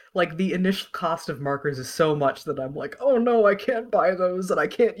like the initial cost of markers is so much that I'm like, oh no, I can't buy those and I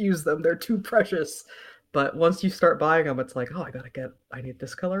can't use them. They're too precious. But once you start buying them, it's like, oh, I need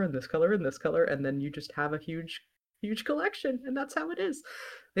this color and this color and this color, and then you just have a huge collection, and that's how it is.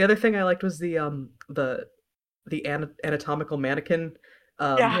 The other thing I liked was the anatomical mannequin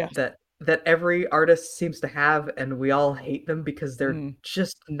Yeah. Yes. that every artist seems to have, and we all hate them because they're Mm.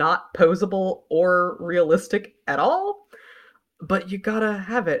 just not posable or realistic at all. But you gotta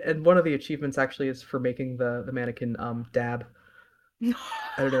have it, and one of the achievements actually is for making the mannequin dab. I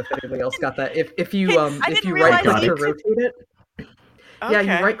don't know if anybody else got that. If you I if didn't you realize right click you to could- rotate it, Okay.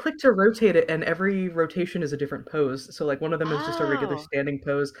 yeah, you right click to rotate it, and every rotation is a different pose. So like one of them is just a regular Oh. standing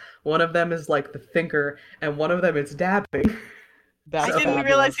pose, one of them is like the thinker, and one of them is dabbing. That's I So- didn't fabulous.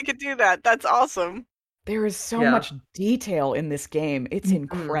 realize you could do that. That's awesome. There is so Yeah. much detail in this game. It's Mhm.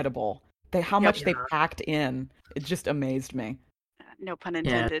 incredible. How Yep. much they Yeah. packed in. It just amazed me. No pun Yeah,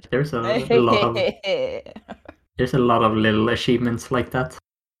 intended. there's a lot of little achievements like that.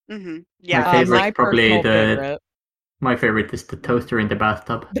 Mm-hmm. My Yeah. favorite- my probably personal the- favorite. My favorite is the toaster in the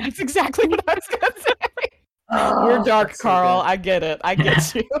bathtub. That's exactly what I was gonna say. Oh, You're dark, that's so Carl. good. I get it. I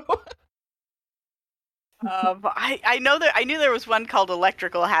get you. I know that I knew there was one called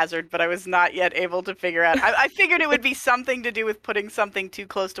electrical hazard, but I was not yet able to figure out. I figured it would be something to do with putting something too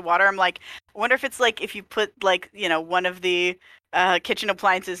close to water. I'm like, I wonder if it's like if you put like one of the kitchen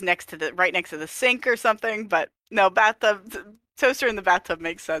appliances right next to the sink or something. But no, toaster in the bathtub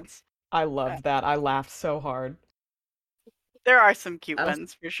makes sense. I loved that. I laughed so hard. There are some cute I was-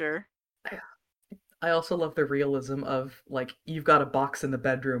 ones for sure. I also love the realism of like you've got a box in the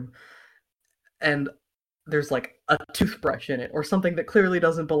bedroom, and there's like a toothbrush in it or something that clearly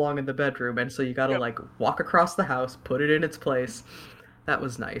doesn't belong in the bedroom, and so you gotta Yep. like walk across the house, put it in its place. That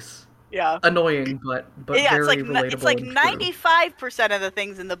was nice. Yeah. Annoying, but Yeah, very it's relatable like and true. 95% of the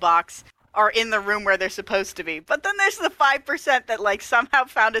things in the box are in the room where they're supposed to be. But then there's the 5% that like somehow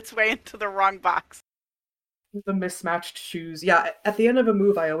found its way into the wrong box. The mismatched shoes. Yeah, at the end of a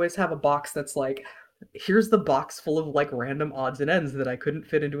move, I always have a box that's like, here's the box full of like random odds and ends that I couldn't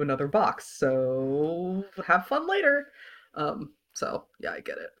fit into another box. So have fun later. So yeah, I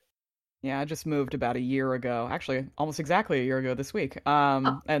get it. Yeah, I just moved about a year ago. Actually, almost exactly a year ago this week.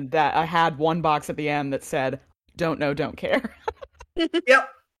 Oh, And that I had one box at the end that said, "Don't know, don't care." yep.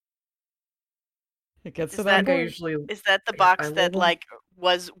 It gets Is to I that that think I point. usually is that the yeah, I box that label. like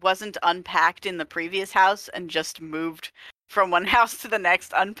wasn't unpacked in the previous house and just moved from one house to the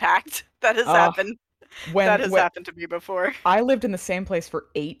next unpacked? That has Uh, happened. That when has when happened to me before. I lived in the same place for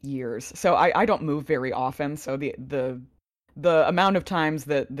 8 years, so I don't move very often. So the amount of times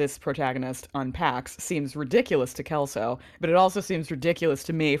that this protagonist unpacks seems ridiculous to Kelso, but it also seems ridiculous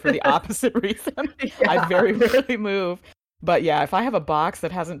to me for the opposite reason. I Yeah. very rarely move. But yeah, if I have a box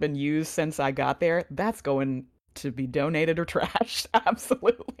that hasn't been used since I got there, that's going to be donated or trashed.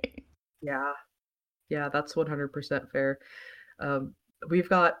 Absolutely. Yeah. Yeah, that's 100% fair. Um, we've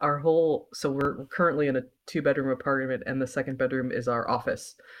got our whole, so we're currently in a two-bedroom apartment, and the second bedroom is our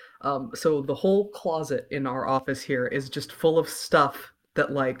office. So the whole closet in our office here is just full of stuff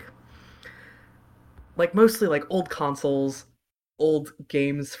that like mostly like old consoles, old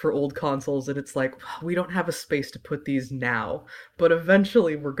games for old consoles, and it's like we don't have a space to put these now, but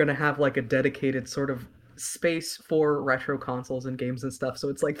eventually we're gonna have like a dedicated sort of space for retro consoles and games and stuff. So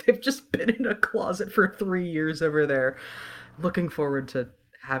it's like they've just been in a closet for 3 years over there. Looking forward to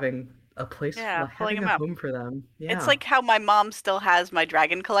having a place, Yeah, pulling having them a up. home for them. It's Yeah. like how my mom still has my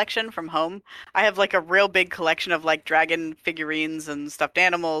dragon collection from home. I have like a real big collection of like dragon figurines and stuffed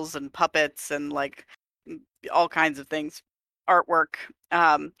animals and puppets and like all kinds of things, artwork.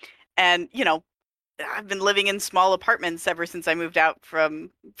 Um, and I've been living in small apartments ever since I moved out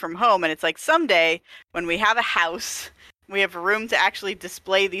from home, and it's like someday when we have a house, we have room to actually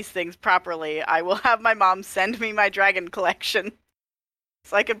display these things properly. I will have my mom send me my dragon collection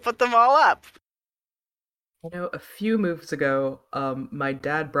so I can put them all up. A few moves ago, my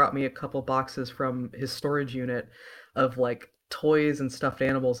dad brought me a couple boxes from his storage unit of like toys and stuffed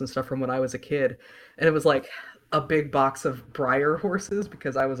animals and stuff from when I was a kid. And it was like a big box of Breyer horses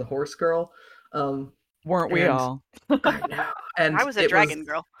because I was a horse girl. Um, Weren't we and all? I know. I And was a it was dragon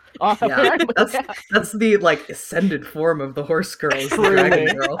girl. yeah, Apparently, that's yeah. that's the like ascended form of the horse girl is the dragon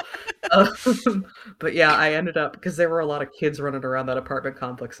Truly. girl. But yeah, I ended up because there were a lot of kids running around that apartment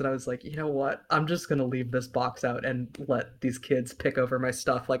complex, and I was like, you know what? I'm just gonna leave this box out and let these kids pick over my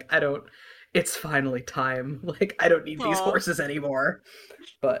stuff. Like I don't. It's finally time. Like I don't need these Aw. horses anymore.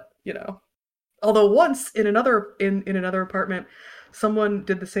 But although once in another apartment, someone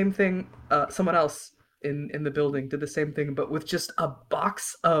did the same thing. Someone else in the building did the same thing, but with just a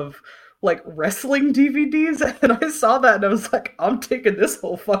box of like wrestling DVDs. And I saw that and I was like, I'm taking this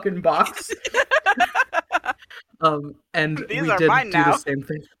whole fucking box. And These we are did mine do the now. same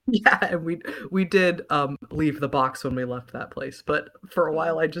thing. Yeah, and we did leave the box when we left that place. But for a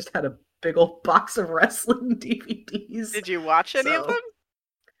while, I just had a big old box of wrestling DVDs. Did you watch any of them? So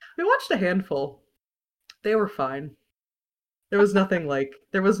we watched a handful. They were fine. There was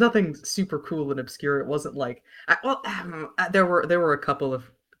nothing super cool and obscure. It wasn't like there were a couple of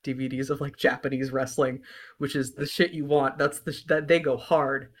DVDs of like Japanese wrestling, which is the shit you want. That they go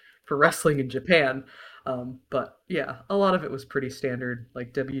hard for wrestling in Japan. But yeah, a lot of it was pretty standard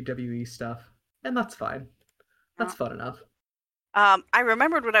like WWE stuff, and that's fine. That's fun enough. I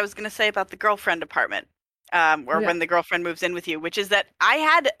remembered what I was going to say about the girlfriend apartment, Oh or yeah. when the girlfriend moves in with you, which is that I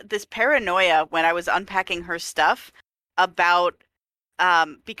had this paranoia when I was unpacking her stuff about,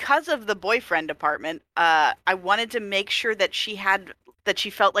 because of the boyfriend apartment. I wanted to make sure that she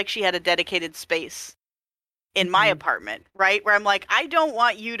felt like she had a dedicated space in my Mhm. apartment, right? Where I'm like, I don't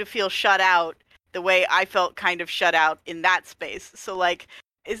want you to feel shut out the way I felt kind of shut out in that space. So like,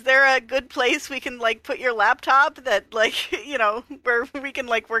 is there a good place we can like put your laptop that like, where we can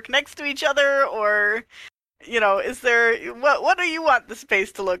like work next to each other, or is there what do you want the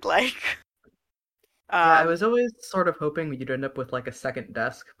space to look like? Yeah, I Um was always sort of hoping you'd end up with like a second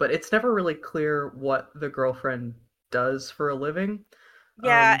desk, but it's never really clear what the girlfriend does for a living.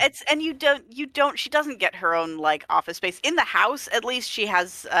 yeah, Um, it's and you don't she doesn't get her own like office space in the house. At least she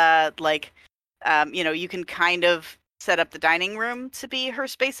has like you can kind of set up the dining room to be her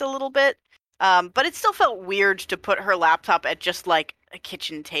space a little bit. But it still felt weird to put her laptop at just like a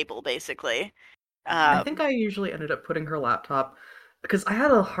kitchen table, basically. I think I usually ended up putting her laptop because I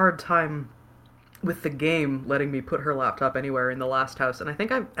had a hard time with the game letting me put her laptop anywhere in the last house, and I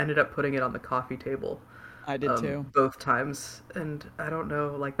think I ended up putting it on the coffee table I did too. both times. And I don't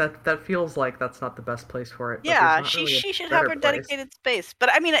know, like that feels like that's not the best place for it, but there's Yeah, not she really a she should have better her place. dedicated space.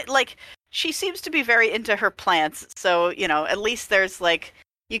 But I mean, like, she seems to be very into her plants, so at least there's like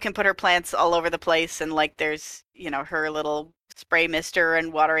you can put her plants all over the place, and like there's her little spray mister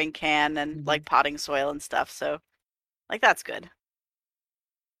and watering can and like potting soil and stuff. So like that's good.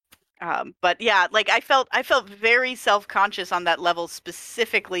 But yeah, like I felt very self-conscious on that level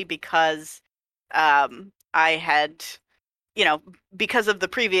specifically because I had because of the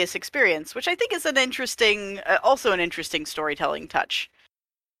previous experience, which I think is also an interesting storytelling touch.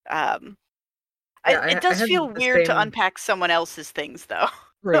 Um, Yeah, it I does had feel the weird to same. unpack someone else's things, though, a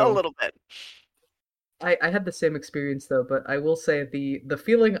True. little bit. I had the same experience though, but I will say the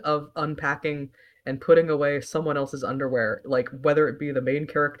feeling of unpacking and putting away someone else's underwear, like whether it be the main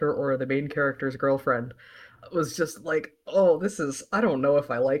character or the main character's girlfriend, was just like, oh, this is I don't know if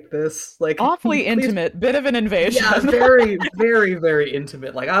I like this. Like, Awfully please, intimate, bit of an yeah, invasion. very, very, very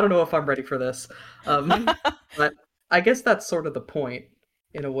intimate. Like, I don't know if I'm ready for this. But I guess that's sort of the point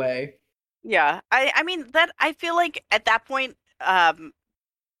in a way. Yeah, I mean that I feel like at that point,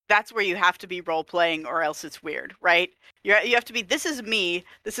 that's where you have to be role playing, or else it's weird, right? You have to be. This is me.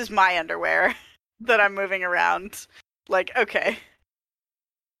 This is my underwear that I'm moving around. Like, okay.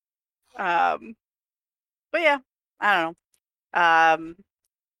 Um, but yeah, I don't know.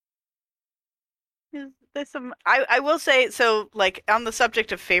 There's some. I will say so. Like on the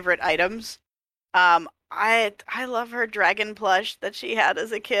subject of favorite items, I love her dragon plush that she had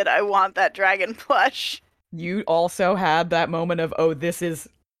as a kid. I want that dragon plush. You also had that moment of, oh,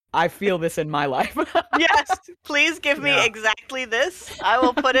 I feel this in my life. Yes, please give me Yeah. exactly this. I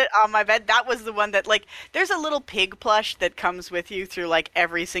will put it on my bed. That was the one that, like, there's a little pig plush that comes with you through like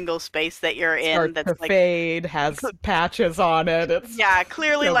every single space that you're in. Starts That's to like, fade, has patches on it. It's yeah,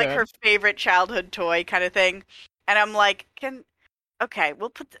 clearly so like good. her favorite childhood toy kind of thing. And I'm like, okay, we'll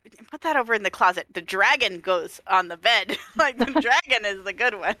put that over in the closet. The dragon goes on the bed. Like the dragon is the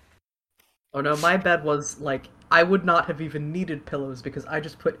good one. Oh no, my bed was like I would not have even needed pillows because I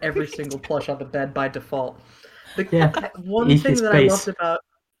just put every single plush on the bed by default. Yeah, One easy thing that I loved space. about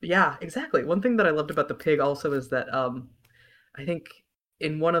yeah, exactly. One thing that I loved about the pig also is that I think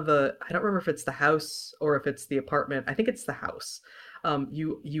in one of the I don't remember if it's the house or if it's the apartment. I think it's the house.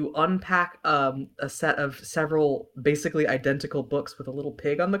 You unpack a set of several basically identical books with a little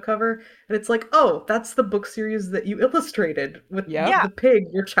pig on the cover, and it's like, oh, that's the book series that you illustrated with Yep. Yeah, the pig.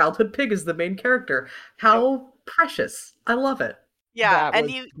 Your childhood pig is the main character. How precious! I love it. yeah, That and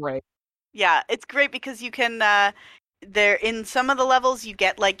was great. yeah, it's great because you can there in some of the levels you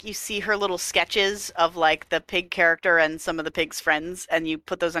get like you see her little sketches of like the pig character and some of the pig's friends and you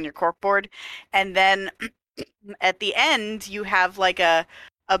put those on your corkboard and then at the end you have like a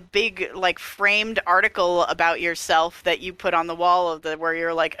big like framed article about yourself that you put on the wall of the where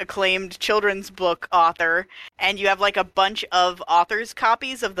you're like acclaimed children's book author and you have like a bunch of authors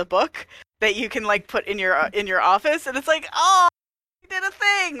copies of the book that you can like put in your office and it's like, oh, we did a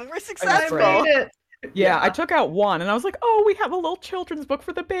thing, we're That's I successful. great. made it. Yeah, I took out one and I was like, oh, we have a little children's book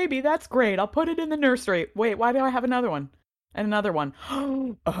for the baby. That's great. I'll put it in the nursery. Wait, why do I have another one? And another one.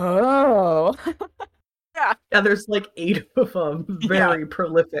 Oh. Yeah. Yeah, there's like 8 of them. Yeah. Very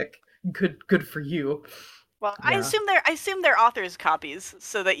prolific. Good for you. Well, Yeah. I assume they're authors copies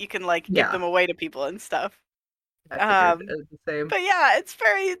so that you can like give Yeah, them away to people and stuff. I figured Um, the same. but yeah, it's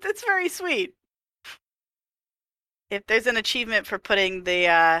very sweet. If there's an achievement for putting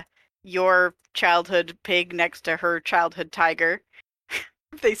the your childhood pig next to her childhood tiger,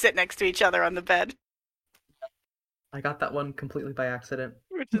 if they sit next to each other on the bed, I got that one completely by accident,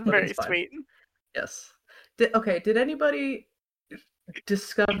 which is but very it's fine. sweet. Yes. Did anybody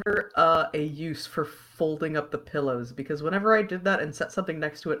discover a use for folding up the pillows? Because whenever I did that and set something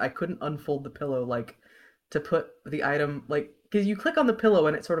next to it, I couldn't unfold the pillow like to put the item like because you click on the pillow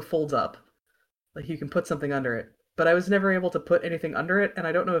and it sort of folds up. Like you can put something under it. But I was never able to put anything under it, and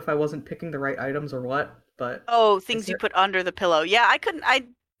I don't know if I wasn't picking the right items or what, but Oh, is things you there put under the pillow. Yeah, I couldn't. I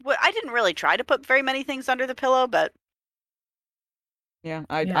didn't really try to put very many things under the pillow, but Yeah,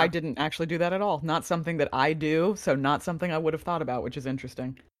 I yeah. didn't actually do that at all. Not something that I do, so not something I would have thought about, which is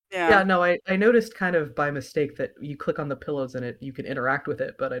interesting. Yeah, yeah. no, I noticed kind of by mistake that you click on the pillows and you can interact with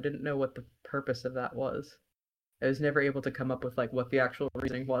it, but I didn't know what the purpose of that was. I was never able to come up with like what the actual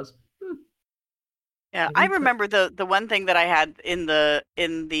reasoning was. Yeah, I Maybe put remember the one thing that I had in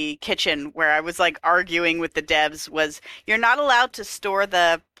the kitchen where I was like arguing with the devs was you're not allowed to store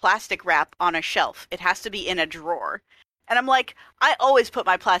the plastic wrap on a shelf. It has to be in a drawer. And I'm like, I always put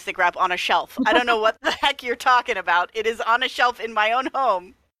my plastic wrap on a shelf. I don't know what the heck you're talking about. It is on a shelf in my own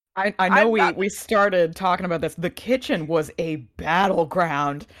home. I know we started talking about this. The kitchen was a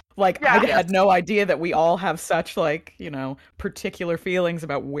battleground. Like, I had no idea that we all have such, like, you know, particular feelings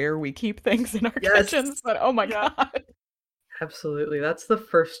about where we keep things in our kitchens. But oh my god. Absolutely. That's the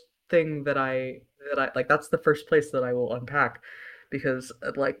first thing that I like, that's the first place that I will unpack, because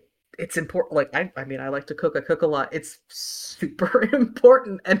like it's important. Like I mean, I like to cook. I cook a lot. It's super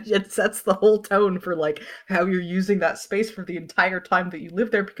important, and it sets the whole tone for like how you're using that space for the entire time that you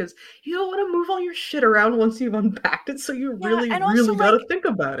live there, because you don't want to move all your shit around once you've unpacked it. So you really got to think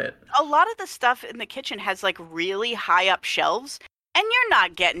about it. A lot of the stuff in the kitchen has like really high up shelves, and you're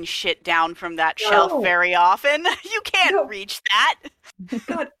not getting shit down from that shelf very often. You can't reach that.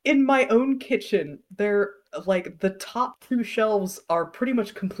 God, in my own kitchen, they're like the top 2 shelves are pretty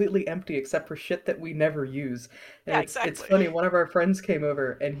much completely empty except for shit that we never use. And it's funny, one of our friends came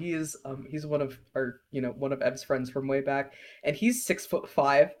over, and he's one of our, you know, one of Ev's friends from way back, and he's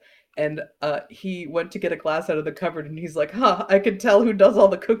 6'5", and he went to get a glass out of the cupboard, and he's like, I can tell who does all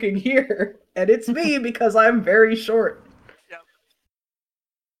the cooking here. And it's me, because I'm very short.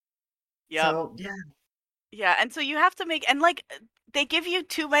 Yep. So, yeah, and so you have to make, and like they give you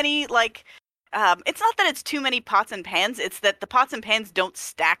too many, like it's not that it's too many pots and pans, it's that the pots and pans don't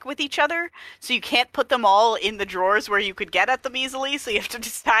stack with each other, so you can't put them all in the drawers where you could get at them easily, so you have to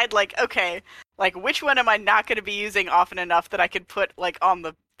decide, like, okay, like which one am I not going to be using often enough that I could put like on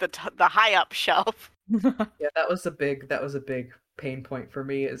the high up shelf. Yeah, that was a big pain point for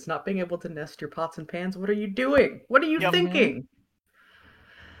me, is not being able to nest your pots and pans. What are you doing? What are you thinking?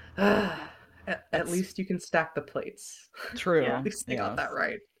 At least you can stack the plates. True. At least they got that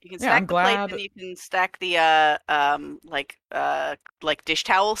right. You can stack the plates, and you can stack the like dish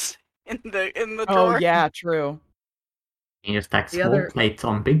towels in the drawer. Oh yeah, true. You just stack small plates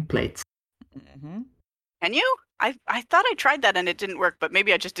on big plates. Mm-hmm. Can you? I thought I tried that and it didn't work, but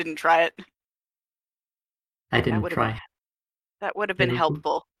maybe I just didn't try it. I didn't try. That would have been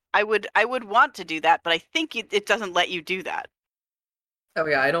helpful. I would want to do that, but I think it doesn't let you do that. Oh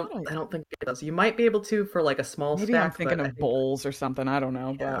yeah, I don't think it does. You might be able to for like a small stack. Maybe I'm thinking of bowls or something. I don't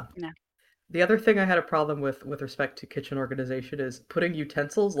know. Yeah. But the other thing I had a problem with respect to kitchen organization is putting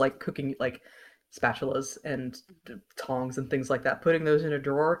utensils like cooking, like spatulas and tongs and things like that, putting those in a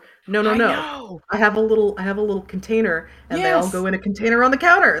drawer. No. I have a little container, and they all go in a container on the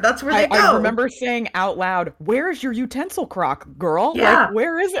counter. That's where they go. I remember saying out loud, "Where's your utensil crock, girl? Yeah. Like,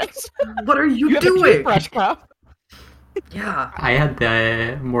 where is it? What are you doing? Have a toothbrush cup." Yeah. I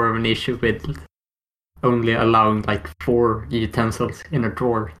had more of an issue with only allowing like 4 utensils in a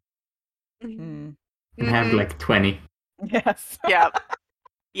drawer. Mm-hmm. And have like 20. Yes. Yeah.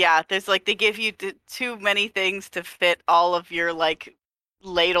 Yeah, there's like, they give you too many things to fit all of your like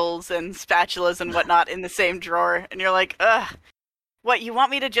ladles and spatulas and whatnot in the same drawer. And you're like, ugh, what, you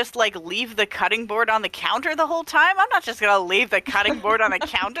want me to just like leave the cutting board on the counter the whole time? I'm not just going to leave the cutting board on the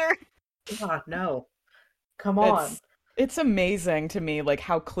counter. God, no. Come on. It's amazing to me, like,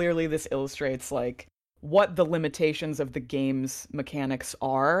 how clearly this illustrates, like, what the limitations of the game's mechanics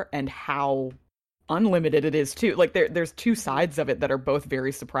are and how unlimited it is, too. Like, there's 2 sides of it that are both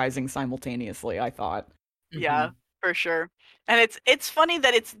very surprising simultaneously, I thought. Yeah, for sure. And it's funny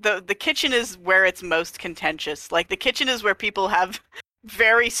that it's the kitchen is where it's most contentious. Like, the kitchen is where people have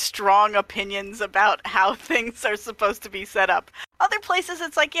very strong opinions about how things are supposed to be set up. Other places,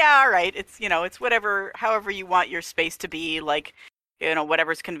 it's like, yeah, all right, it's, you know, it's whatever, however you want your space to be, like, you know,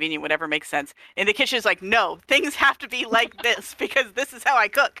 whatever's convenient, whatever makes sense. And the kitchen is like, no, things have to be like this, because this is how I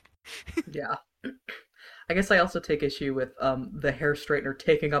cook. Yeah. I guess I also take issue with the hair straightener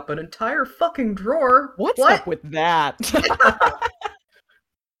taking up an entire fucking drawer. What's up with that?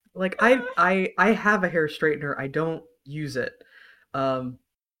 Like, I have a hair straightener. I don't use it.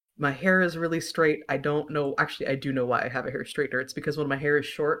 My hair is really straight. I don't know. Actually, I do know why I have a hair straightener. It's because when my hair is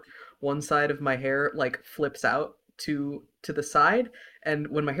short, one side of my hair like flips out to the side, and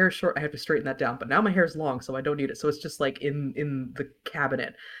when my hair is short, I have to straighten that down. But now my hair is long, so I don't need it. So it's just like in the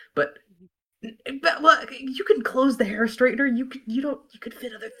cabinet. But look, you can close the hair straightener. You could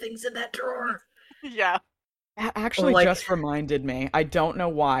fit other things in that drawer. Yeah. Actually, just reminded me. I don't know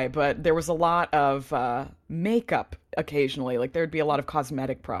why, but there was a lot of makeup occasionally. Like, there'd be a lot of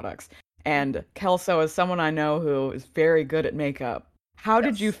cosmetic products. And Kelso, as someone I know who is very good at makeup, how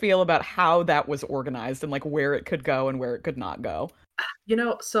did you feel about how that was organized and like where it could go and where it could not go? You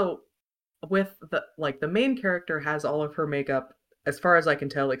know, so with the main character has all of her makeup as far as I can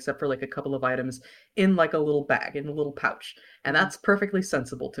tell, except for like a couple of items in like a little bag, in a little pouch. And that's perfectly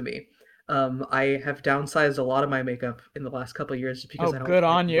sensible to me. I have downsized a lot of my makeup in the last couple of years just because Oh, I don't good like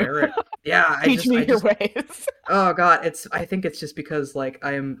on you. wear it. Yeah, Teach me your ways. oh God, I think it's just because like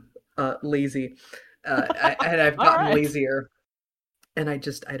I am lazy. And I've All gotten right. lazier, and I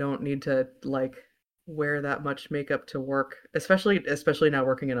don't need to like wear that much makeup to work, especially now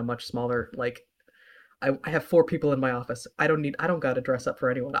working in a much smaller like I have 4 people in my office. I don't gotta dress up for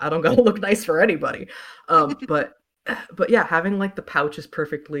anyone. I don't gotta look nice for anybody. But but yeah, having like the pouch is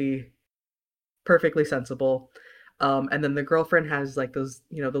perfectly sensible. And then the girlfriend has like those,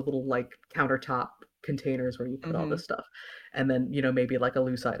 the little like countertop containers where you put all Hmm. this stuff. And then, maybe like a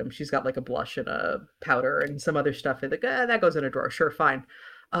loose item. She's got like a blush and a powder and some other stuff. And like, that goes in a drawer. Sure, fine.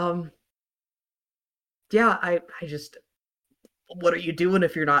 Um, yeah, I just what are you doing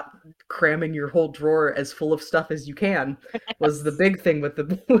if you're not cramming your whole drawer as full of stuff as you can was the big thing with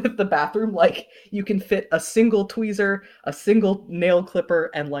the with the bathroom. Like you can fit a single tweezer, a single nail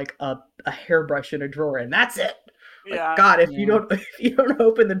clipper, and like a hairbrush in a drawer, and that's it. Like Yeah. God, if you Yeah. don't if you don't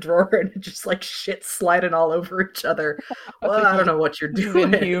open the drawer and it's just like shit sliding all over each other, well, I don't know what you're This is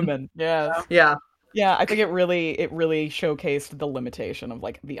doing. inhuman. Yes. Yeah, Yeah, I think it really showcased the limitation of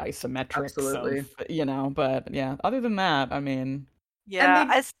like the isometrics absolutely. of, but yeah, other than that, I mean, And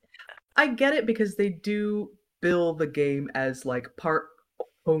Yeah. I get it because they do bill the game as like part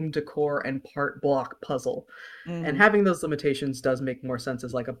home decor and part block puzzle. And mhm. having those limitations does make more sense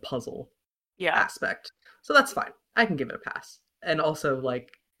as like a puzzle Yeah. aspect. So that's fine. I can give it a pass. And also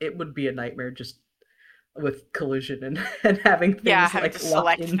like it would be a nightmare just with collision and and having Yeah, things having to like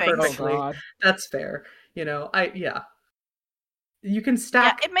lock select in things. Oh perfectly. God. That's fair. I yeah. You can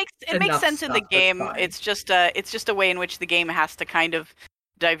Yeah, stack it makes enough sense in the stuff. That's game. fine. It's just a way in which the game has to kind of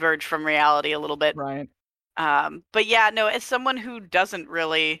diverge from reality a little bit. Right. But yeah, no, as someone who doesn't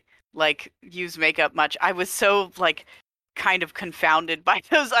really like use makeup much, I was so like kind of confounded by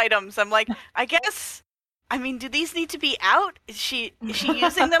those items. I'm like, I mean, do these need to be out? Is she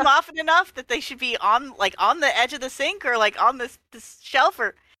using them often enough that they should be on the edge of the sink or like on this shelf,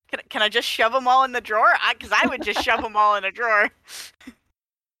 or can I just shove them all in the drawer? Because I would just shove them all in a drawer.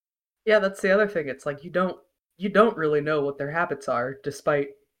 Yeah, that's the other thing. It's like you don't really know what their habits are, despite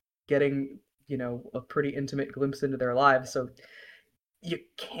getting, a pretty intimate glimpse into their lives. So you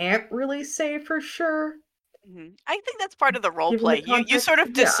can't really say for sure, I think that's part of the role given the play. You context. sort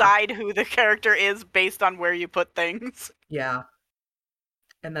of Yeah, decide who the character is based on where you put things. yeah,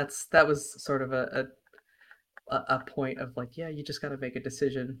 and that was sort of a point of like, yeah, you just got to make a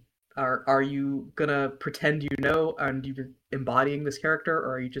decision. Are you gonna pretend you know and you're embodying this character,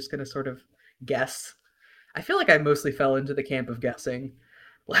 or are you just gonna sort of guess? I feel like I mostly fell into the camp of guessing.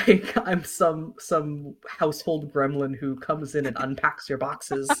 Like I'm some household gremlin who comes in and unpacks your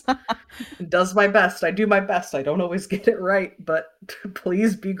boxes and does my best. I do my best. I don't always get it right, but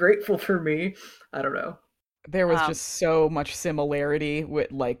please be grateful for me. I don't know. There was Um, just so much similarity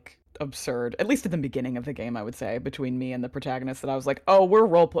with like absurd, at least at the beginning of the game, I would say, between me and the protagonist that I was like, oh,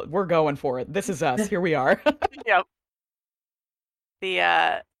 we're going for it. This is us. Here we are. yep.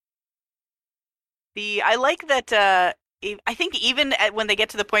 The I like that. I think even when they get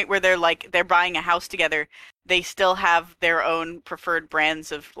to the point where they're buying a house together, they still have their own preferred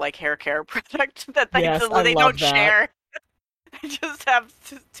brands of like hair care product that Yes, I they love don't that. share. They just have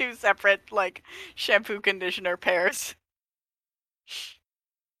two separate like shampoo conditioner pairs.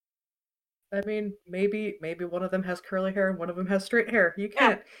 I mean, maybe one of them has curly hair and one of them has straight hair. You Yeah,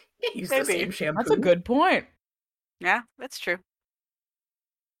 can't use the maybe. same That's a shampoo. good point. Yeah, that's true.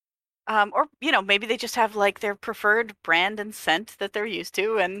 Or maybe they just have like their preferred brand and scent that they're used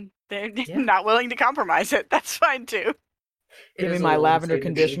to, and they're Yeah, not willing to compromise it. That's fine too. it Give me is a my little lavender insane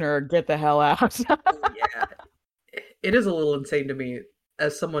to me. conditioner. Get the hell out. Yeah, it is a little insane to me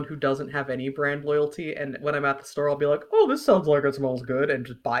as someone who doesn't have any brand loyalty. And when I'm at the store, I'll be like, "Oh, this sounds like it smells good," and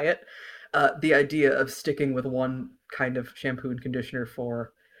just buy it. The idea of sticking with one kind of shampoo and conditioner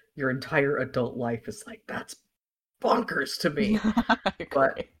for your entire adult life is like that's bonkers to me. I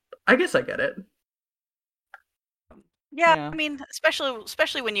But agree. I guess I get it. Yeah, Yeah. I mean,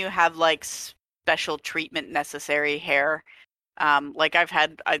 especially when you have like special treatment necessary hair. Like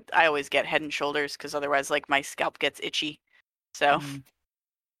I always get Head and Shoulders because otherwise, like my scalp gets itchy. So, Mm.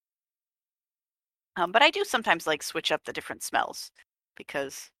 but I do sometimes like switch up the different smells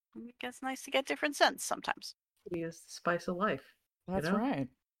because it gets nice to get different scents sometimes. He is the spice of life, you That's know? right.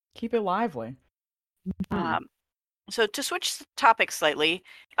 Keep it lively. Hmm. Um, so to switch topics slightly,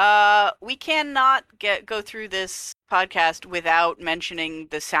 we cannot go through this podcast without mentioning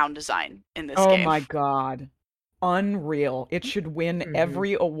the sound design in this Oh game. my God. unreal. It should win Mhm.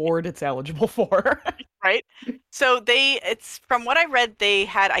 every award it's eligible for. Right? So it's from what I read, they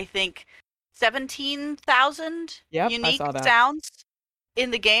had, I think, 17,000 Yep, I unique saw that. sounds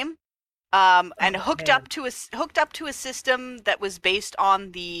in the game. And Oh, hooked man. up to a system that was based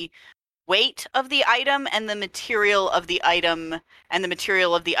on the weight of the item and the material of the item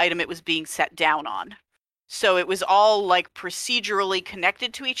it was being set down on. So it was all like procedurally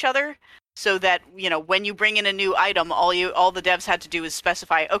connected to each other, so that, when you bring in a new item, all the devs had to do is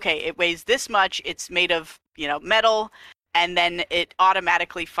specify, okay, it weighs this much, it's made of, metal, and then it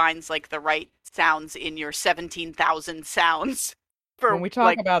automatically finds like the right sounds in your 17,000 sounds for When we talk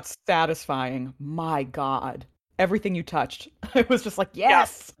like, about satisfying, my God, everything you touched, it was just like, yeah,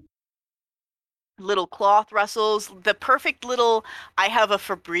 yes. little cloth rustles, the perfect little, I have a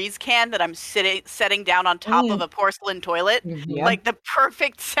Febreze can that I'm setting down on top of a porcelain toilet. Mhm. Yeah. Like the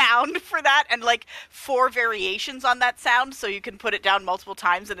perfect sound for that, and like 4 variations on that sound, so you can put it down multiple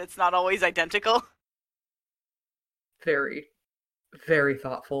times and it's not always identical. Very, very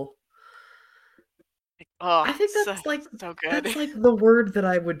thoughtful. Oh, I think so good. that's like the word that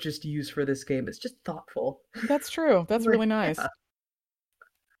I would just use for this game. It's just thoughtful. That's true. That's really nice. Yeah.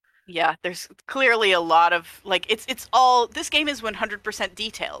 Yeah, there's clearly a lot of like it's all, this game is 100%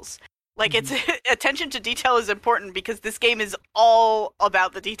 details. Like it's attention to detail is important because this game is all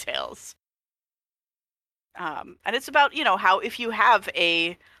about the details. And it's about, how if you have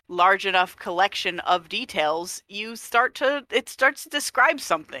a large enough collection of details, it starts to describe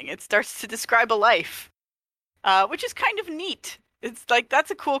something. It starts to describe a life, which is kind of neat. It's like,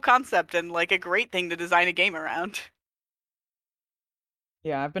 that's a cool concept and like a great thing to design a game around.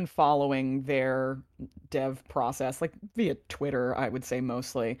 Yeah, I've been following their dev process, like via Twitter, I would say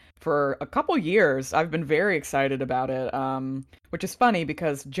mostly, for a couple years. I've been very excited about it, which is funny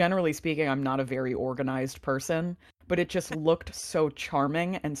because generally speaking, I'm not a very organized person, but it just looked so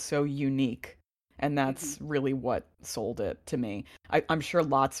charming and so unique. And that's really what sold it to me. I'm sure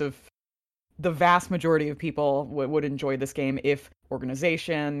the vast majority of people would enjoy this game if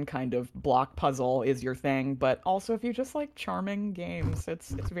organization, kind of block puzzle is your thing, but also if you just like charming games,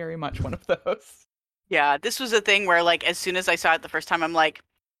 it's very much one of those. Yeah, this was a thing where like as soon as I saw it the first time, I'm like,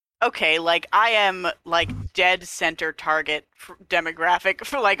 okay, like I am like dead center target demographic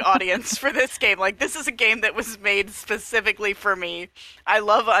for like audience for this game. Like this is a game that was made specifically for me. I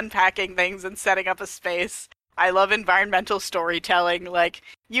love unpacking things and setting up a space. I love environmental storytelling. Like,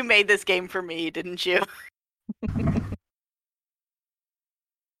 you made this game for me, didn't you?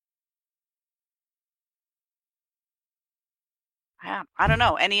 Yeah, I don't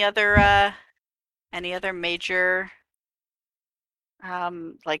know. Any other major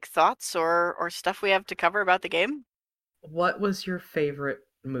like thoughts or stuff we have to cover about the game? What was your favorite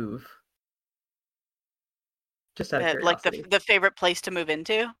move? Just out of Like curiosity. the favorite place to move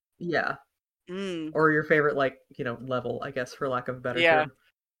into? Yeah. Mm, Or your favorite, like, level, I guess, for lack of a better yeah. term.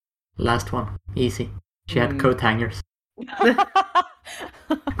 Last one, easy. She had coat hangers. Yeah.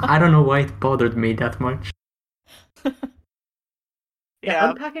 I don't know why it bothered me that much. Yeah,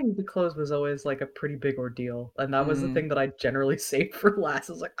 unpacking the clothes was always like a pretty big ordeal, and that was the thing that I generally saved for last.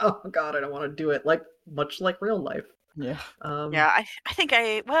 I was like, oh god, I don't want to do it, like much like real life. Yeah. Yeah, I think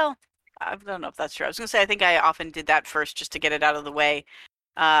well, I don't know if that's true. I was gonna say I think I often did that first just to get it out of the way.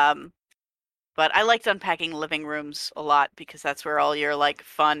 But I liked unpacking living rooms a lot because that's where all your like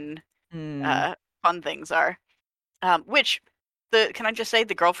fun things are. Which can I just say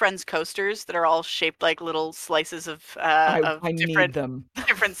the girlfriend's coasters that are all shaped like little slices of I different need them.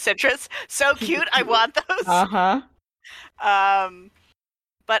 different citrus. So cute. I want those. Uh-huh.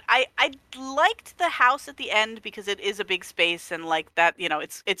 But I liked the house at the end because it is a big space and like that,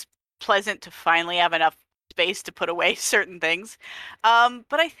 it's pleasant to finally have enough space to put away certain things.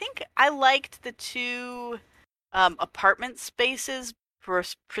 But I think I liked the 2 apartment spaces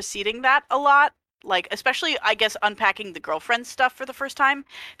preceding that a lot. Like, especially, I guess, unpacking the girlfriend stuff for the first time,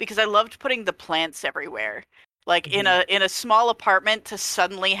 because I loved putting the plants everywhere. Like, in a small apartment, to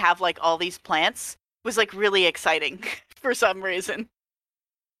suddenly have, like, all these plants was, like, really exciting for some reason.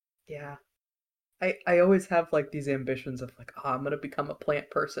 Yeah. I always have like these ambitions of like, oh, I'm gonna become a plant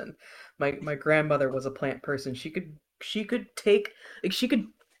person. My grandmother was a plant person. She could take, like, she could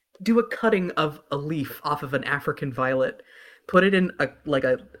do a cutting of a leaf off of an African violet, put it in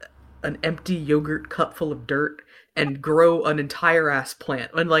an empty yogurt cup full of dirt, and grow an entire ass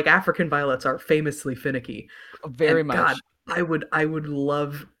plant. And like African violets are famously finicky. Very And much. God, I would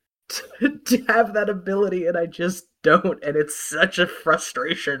love to have that ability, and I just don't, and it's such a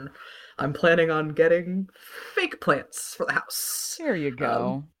frustration. I'm planning on getting fake plants for the house. There you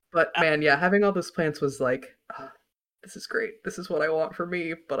go. But man, yeah, having all those plants was like, "Ah, this is great. This is what I want for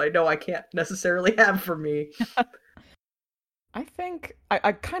me, but I know I can't necessarily have for me. I think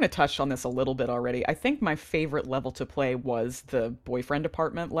I kind of touched on this a little bit already. I think my favorite level to play was the boyfriend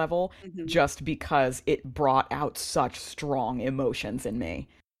apartment level, Mhm. just because it brought out such strong emotions in me.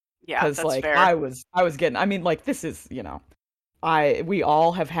 Yeah, Because that's like fair. I was getting, I mean, like, this is, we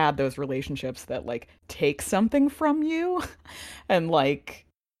all have had those relationships that like take something from you, and like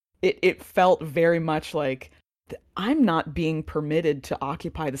it felt very much like I'm not being permitted to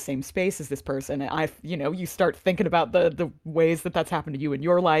occupy the same space as this person. And you start thinking about the ways that that's happened to you in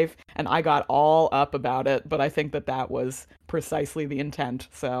your life, and I got all up about it. But I think that was precisely the intent.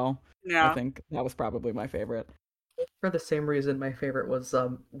 So I Yeah. think that was probably my favorite. For the same reason, my favorite was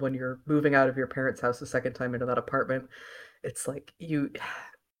when you're moving out of your parents' house the second time into that apartment. It's like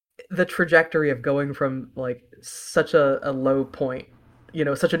the trajectory of going from like such a low point,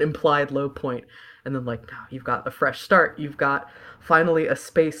 such an implied low point, and then like now you've got a fresh start. You've got finally a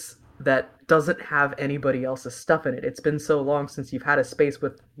space that doesn't have anybody else's stuff in it. It's been so long since you've had a space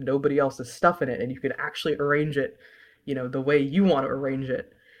with nobody else's stuff in it, and you can actually arrange it, the way you want to arrange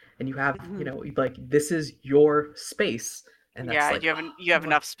it. And you have, Mhm. like this is your space, and that's Yeah, like, you have oh,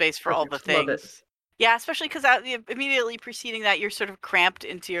 enough space for all the perfect. Love it. things. Yeah, especially because immediately preceding that, you're sort of cramped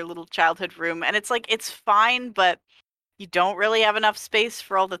into your little childhood room, and it's like it's fine, but you don't really have enough space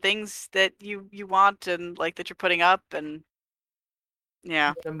for all the things that you want and like that you're putting up, and I'm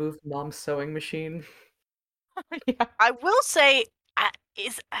yeah. gonna move mom's sewing machine. Yeah. I will say,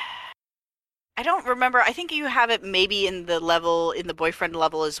 is I don't remember. I think you have it maybe in the boyfriend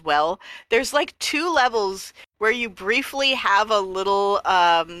level as well. There's like two levels where you briefly have a little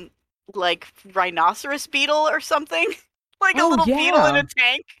like rhinoceros beetle or something. Like a Oh little beetle in a yeah.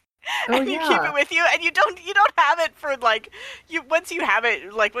 tank. Oh And you keep it yeah. with you, and you don't have it for like you once you have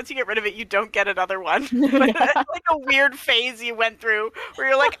it, like once you get rid of it, you don't get another one. But Yeah. it's like a weird phase you went through where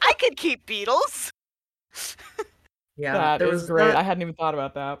you're like, I could keep beetles. Yeah, That there is was great. that. I hadn't even thought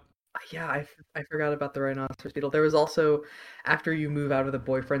about that. Yeah, I forgot about the rhinoceros beetle. There was also, after you move out of the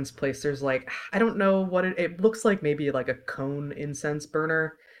boyfriend's place, there's like, I don't know what it looks like, maybe like a cone incense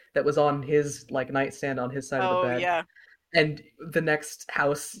burner that was on his like nightstand on his side of the Oh bed. yeah. And the next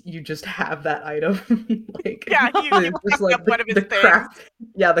house, you just have that item, like Yeah, you just picked like up one of his the things. crap,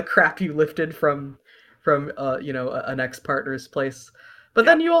 yeah, the crap you lifted from an ex partner's place. But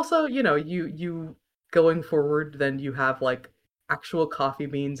then Yep. you also, you going forward, then you have like actual coffee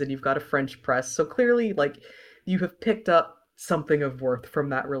beans and you've got a French press. So clearly, like you have picked up something of worth from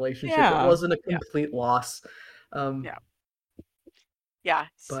that relationship. It Yeah. wasn't a Yeah. complete loss. Um, Yeah. Yeah.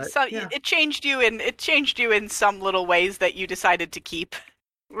 but So yeah. it changed you in some little ways that you decided to keep,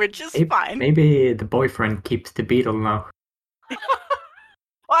 which is Maybe, fine. maybe the boyfriend keeps the beetle now.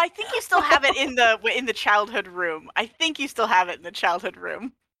 Well, I think you still have it in the childhood room. I think you still have it in the childhood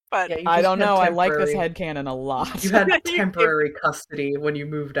room. But Yeah, you I just don't had know. I like this temporary. headcanon a lot. You had you gave, temporary custody when you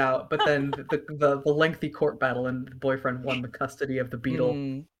moved out, but then the lengthy court battle and the boyfriend won the custody of the beetle.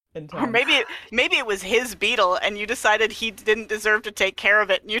 Mm, or intense. maybe it was his beetle and you decided he didn't deserve to take care of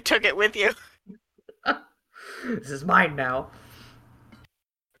it and you took it with you. This is mine now.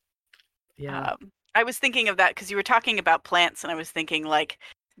 Yeah. I was thinking of that because you were talking about plants, and I was thinking like,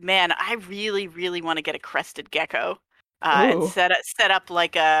 man, I really, really want to get a crested gecko, and Ooh. set up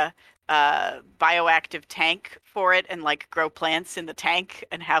like a bioactive tank for it, and like grow plants in the tank,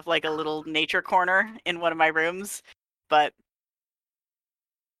 and have like a little nature corner in one of my rooms. But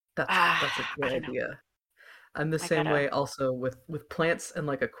That's a I good don't know. idea. I'm the I same gotta. way also with plants and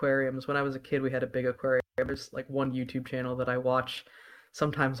like aquariums. When I was a kid, we had a big aquarium. There's like one YouTube channel that I watch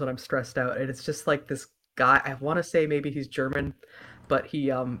sometimes when I'm stressed out, and it's just like this guy, I want to say maybe he's German, but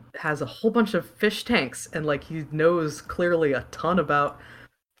he has a whole bunch of fish tanks and like he knows clearly a ton about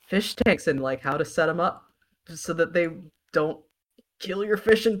fish tanks and like how to set them up so that they don't kill your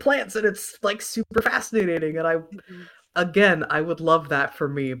fish and plants, and it's like super fascinating. And Mhm. I would love that for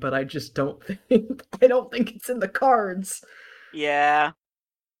me, but I just don't think I don't think it's in the cards. Yeah.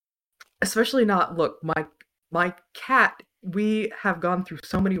 Especially not, look, my cat, we have gone through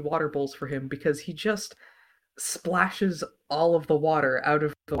so many water bowls for him because he just splashes all of the water out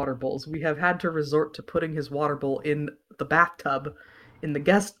of the water bowls. We have had to resort to putting his water bowl in the bathtub in the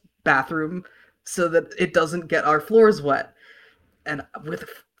guest bathroom so that it doesn't get our floors wet. And with a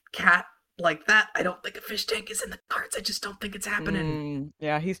cat like that, I don't think a fish tank is in the cards. I just don't think it's happening.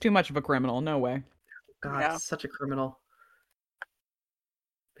 Yeah, he's too much of a criminal. No way. God, Yeah. such a criminal.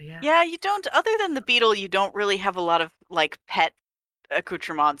 But yeah. Yeah, you don't. Other than the beetle, you don't really have a lot of like pet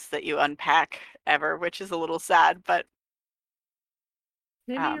accoutrements that you unpack ever, which is a little sad. But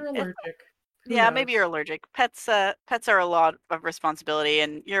Maybe you're allergic. Who Yeah, maybe you're knows? allergic. Pets are a lot of responsibility,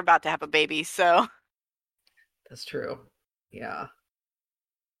 and you're about to have a baby, so That's true. Yeah.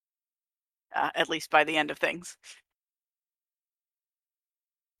 at least by the end of things.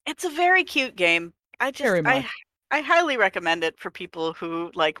 It's a very cute game. I Very just much. I highly recommend it for people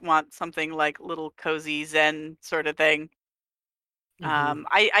who like want something like little cozy zen sort of thing. Hmm.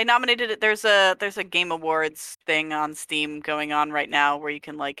 I nominated it. There's a Game Awards thing on Steam going on right now where you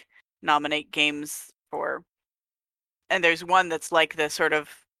can like nominate games for, and there's one that's like the sort of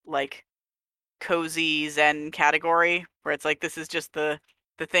like cozy zen category where it's like this is just the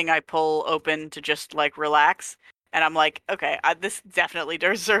thing I pull open to just like relax, and I'm like, okay, this definitely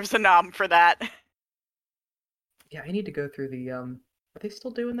deserves a nom for that. Yeah, I need to go through the Are they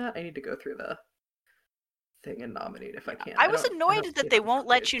still doing that? I need to go through the thing and nominate if I can. I I was don't annoyed see that it they on the won't front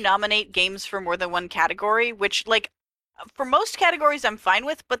let you page. nominate games for more than one category, which like for most categories I'm fine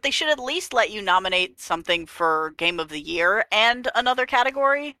with, but they should at least let you nominate something for Game of the Year and another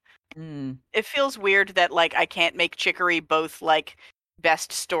category. Mm. It feels weird that like I can't make Chicory both like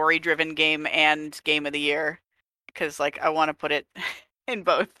best story-driven game and Game of the Year because like I want to put it in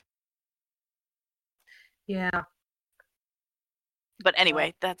both. Yeah. But Well,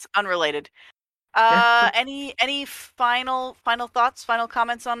 anyway, that's unrelated. yeah. Any final thoughts, final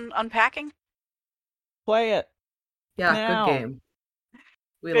comments on unpacking? Play it Yeah, good now. game.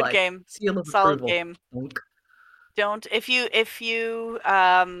 We Good like. game. Seal of Solid approval. game. Donk. Don't if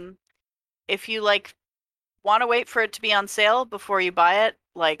you like want to wait for it to be on sale before you buy it,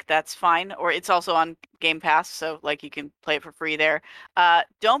 like that's fine. Or it's also on Game Pass, so like you can play it for free there.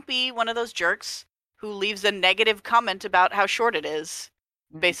 Don't be one of those jerks who leaves a negative comment about how short it is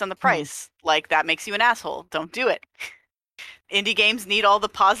based on the Mhm. price. Like that makes you an asshole. Don't do it. Indie games need all the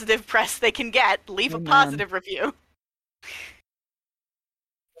positive press they can get. Leave a Amen. positive review.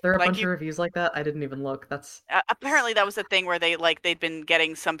 There are a Like bunch you of reviews like that. I didn't even look. That's apparently that was a thing where they'd been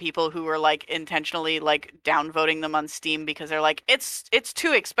getting some people who were like intentionally like downvoting them on Steam because they're like it's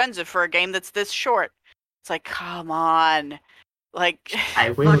too expensive for a game that's this short. It's like come on. Like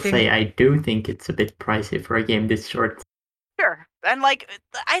I will fucking say I do think it's a bit pricey for a game this short. sure. And like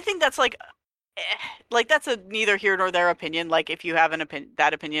I think that's eh, like that's a neither here nor there opinion. Like if you have an opinion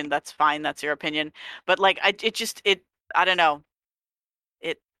that opinion that's fine, that's your opinion. But like it I don't know.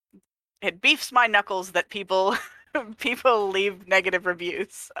 It it beefs my knuckles that people people leave negative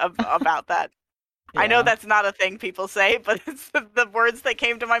reviews about that. I know Yeah. that's not a thing people say, but it's the words that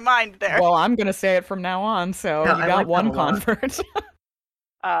came to my mind there. Well, I'm gonna say it from now on, so yeah, you I got like that a one lot. convert.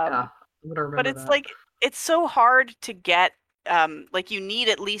 Yeah, Um, I'm gonna but remember it's that. like it's so hard to get. Like you need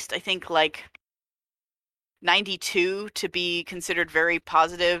at least I think like 92 to be considered very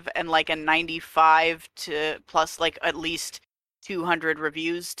positive, and like a 95 to plus like at least 200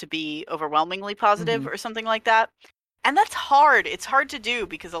 reviews to be overwhelmingly positive Hmm. or something like that. And that's hard. It's hard to do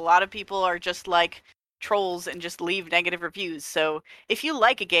because a lot of people are just like trolls and just leave negative reviews. So if you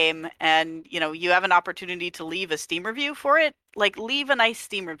like a game and you have an opportunity to leave a Steam review for it, like leave a nice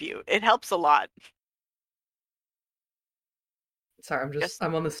Steam review. It helps a lot. Sorry, Just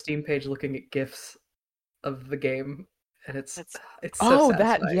I'm on the Steam page looking at GIFs of the game, and it's it's so Oh,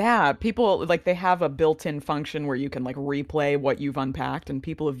 that satisfying. yeah. People like they have a built-in function where you can like replay what you've unpacked, and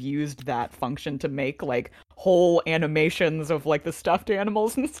people have used that function to make like whole animations of like the stuffed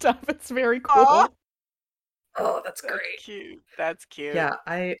animals and stuff. It's very oh, cool. Oh, that's that's great. cute. That's cute. Yeah,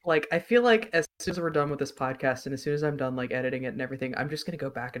 I feel like as soon as we're done with this podcast and as soon as I'm done like editing it and everything, I'm just gonna go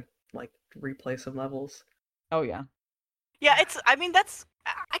back and like replay some levels. Oh yeah. Yeah, it's I mean that's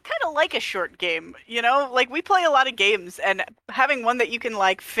I kind of like a short game, you know? Like we play a lot of games and having one that you can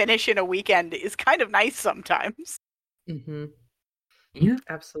like finish in a weekend is kind of nice sometimes. Mm-hmm. You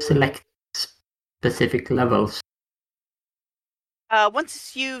Absolutely. select specific levels.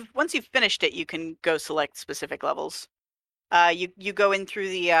 Once you've finished it, you can go select specific levels. You go in through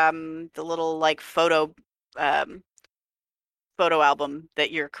the little like um photo album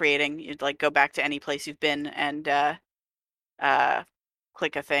that you're creating. You'd like go back to any place you've been and uh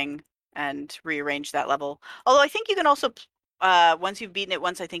click a thing and rearrange that level. Although I think you can also once you've beaten it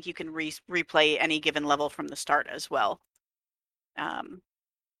once, I think you can replay any given level from the start as well. Um,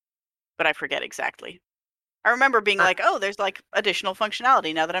 but I forget exactly. I remember being I, like, "Oh, there's like additional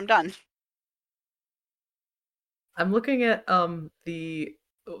functionality now that I'm done." I'm looking at the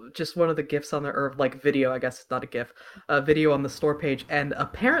just one of the GIFs on there, or like video, I guess it's not a GIF, a video on the store page, and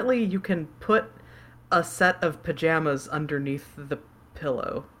apparently you can put a set of pajamas underneath the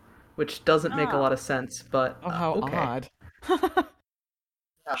pillow, which doesn't make a Oh, lot of sense, but Oh, how okay. odd.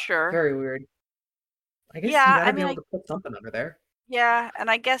 Yeah, sure. very weird. I guess you Yeah, I gotta be mean, able to put something under there. Yeah, and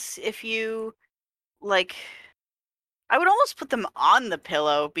I guess if you like, I would almost put them on the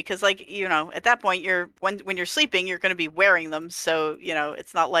pillow because, like, at that point, when you're sleeping, you're going to be wearing them, so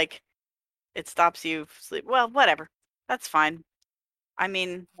it's not like it stops you sleep. Well, whatever, that's fine. I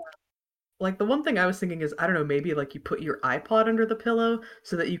mean, Like the one thing I was thinking is, I don't know, maybe like you put your iPod under the pillow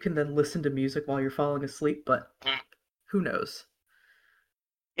so that you can then listen to music while you're falling asleep, but who knows?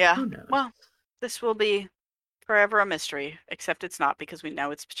 yeah. Who knows? Well, this will be forever a mystery, except it's not because we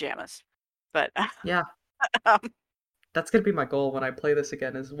know it's pajamas. But Yeah, um, that's gonna be my goal when I play this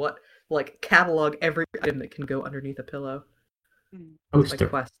again, is like catalog every item that can go underneath a pillow. Like Toaster.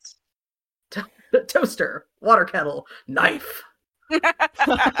 quests. Toaster, water kettle, knife.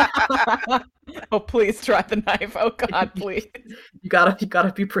 Oh, please try the knife. Oh God, please. You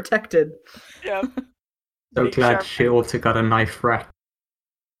gotta be protected. yeah. So Big glad sharp she knife. also got a knife rack.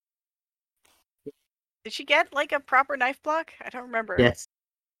 Did she get like a proper knife block? I don't remember. Yes.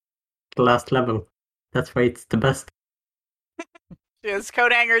 The last level. That's why it's the best. She has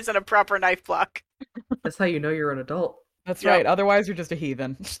coat hangers and a proper knife block. That's how you know you're an adult. That's Yep. right. Otherwise, you're just a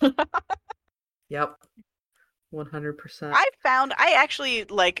heathen. Yep. 100%. I actually,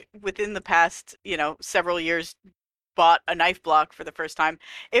 like, within the past, several years, bought a knife block for the first time.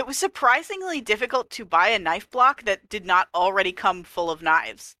 It was surprisingly difficult to buy a knife block that did not already come full of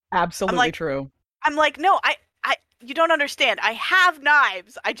knives. Absolutely true. I'm like, no, you don't understand. I have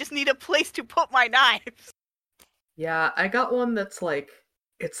knives. I just need a place to put my knives. Yeah, I got one that's like,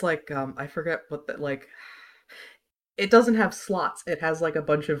 it's like, I forget what that, like, it doesn't have slots. It has like a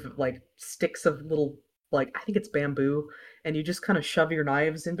bunch of like sticks of little, like, I think it's bamboo, and you just kind of shove your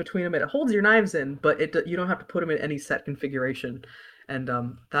knives in between them, and it holds your knives in, but you don't have to put them in any set configuration. And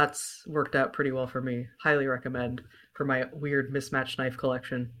that's worked out pretty well for me. Highly recommend for my weird mismatched knife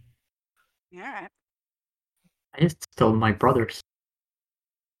collection. All right. I just stole my brother's.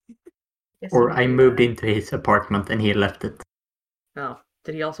 Yes, Or you I did. moved into his apartment and he left it. Oh,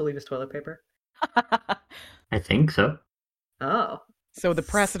 did he also leave his toilet paper? I think so. Oh. So the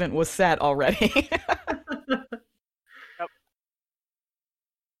precedent was set already. Yep.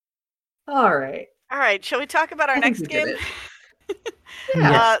 All right. All right. Shall we talk about our I think next we did game? it.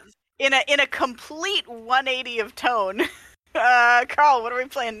 Yeah. In a complete 180 of tone. Carl, what are we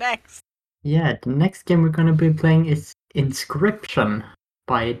playing next? Yeah, the next game we're gonna be playing is Inscription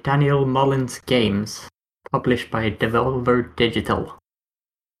by Daniel Mullins Games, published by Devolver Digital.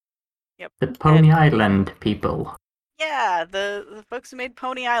 Yep. The Pony Island people. Yeah, the folks who made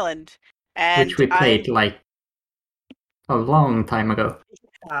Pony Island. And Which we played like a long time ago.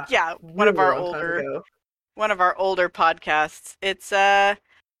 Yeah, Really long time ago. one of our older podcasts. It's that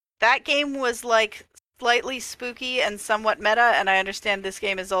game was like slightly spooky and somewhat meta, and I understand this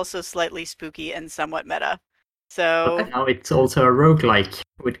game is also slightly spooky and somewhat meta. So But now it's also a roguelike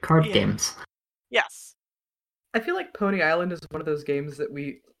with card games. Yes. I feel like Pony Island is one of those games that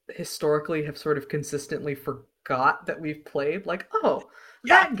we historically have sort of consistently forgot that we've played. Like, oh,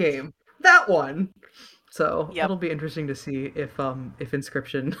 that game, that one. So it'll be interesting to see if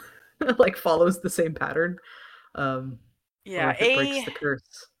Inscription like follows the same pattern. Or if it breaks the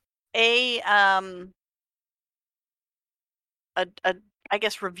curse. I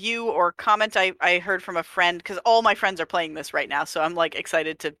guess review or comment I heard from a friend, because all my friends are playing this right now, so I'm like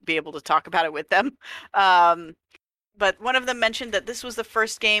excited to be able to talk about it with them. But one of them mentioned that this was the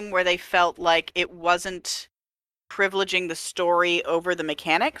first game where they felt like it wasn't privileging the story over the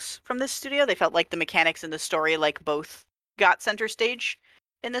mechanics from this studio. They felt like the mechanics and the story like both got center stage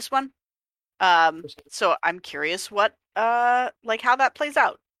in this one. So I'm curious what like how that plays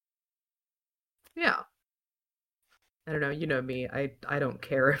out. Yeah. I don't know, you know me. I don't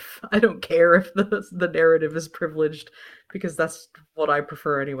care if the narrative is privileged, because that's what I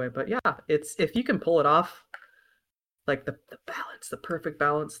prefer anyway. But yeah, it's if you can pull it off, like the balance, the perfect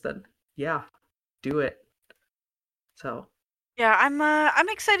balance, then yeah, do it. So yeah, I'm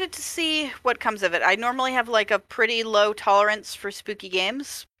excited to see what comes of it. I normally have like a pretty low tolerance for spooky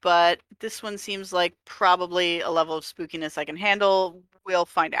games, but this one seems like probably a level of spookiness I can handle. We'll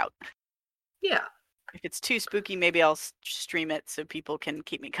find out. Yeah. If it's too spooky, maybe I'll stream it so people can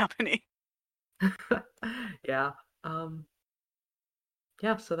keep me company. Yeah.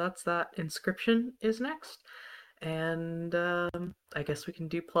 Yeah, so that's that. Inscription is next. And I guess we can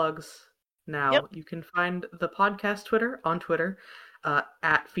do plugs now. Yep. You can find the podcast Twitter on Twitter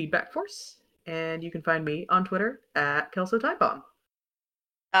at Feedback Force, and you can find me on Twitter at Kelso Typon.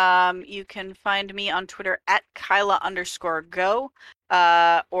 You can find me on Twitter at Kyla_go,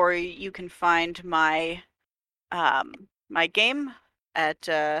 or you can find my my game at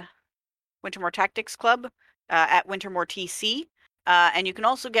Wintermore Tactics Club at Wintermore TC. And you can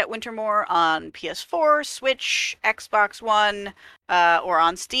also get Wintermore on PS4, Switch, Xbox One, or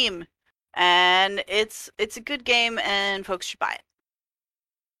on Steam. And it's a good game, and folks should buy it.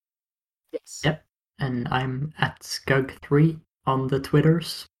 Yes. Yep. And I'm at Skug3 on the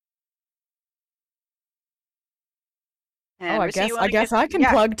Twitters. And I Rissy, you wanna guess I can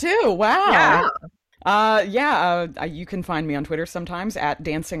yeah. plug too. Wow. Yeah. You can find me on Twitter sometimes at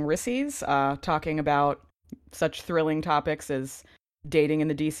Dancing Rissies, talking about such thrilling topics as dating in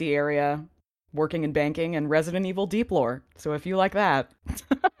the DC area, working in banking, and Resident Evil Deep Lore. So if you like that,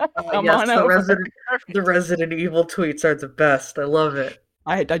 come yes, on over. the Resident Evil tweets are the best. I love it.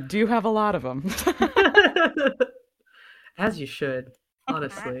 I do have a lot of them. As you should,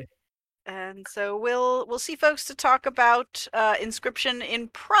 honestly. And so we'll see folks to talk about Inscryption in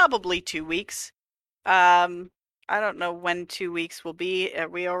probably 2 weeks. I don't know when 2 weeks will be.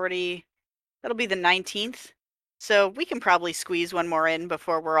 That'll be the 19th. So we can probably squeeze one more in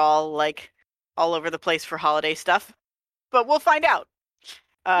before we're all over the place for holiday stuff. But we'll find out.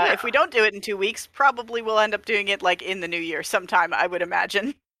 If we don't do it in 2 weeks, probably we'll end up doing it in the new year sometime, I would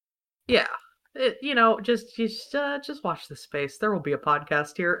imagine. Yeah. Just watch the space. There will be a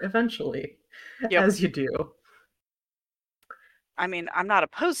podcast here eventually, as you do. I mean, I'm not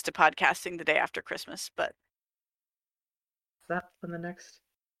opposed to podcasting the day after Christmas, but is that when the next?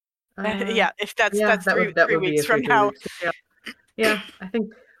 Yeah, if that's 3 weeks from now. Weeks. Yeah, I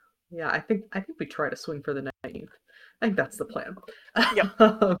think we try to swing for the 19th. I think that's the plan.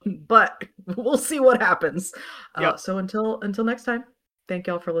 Yep. But we'll see what happens. Yep. So until next time, thank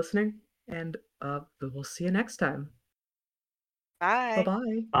y'all for listening, and we'll see you next time. Bye.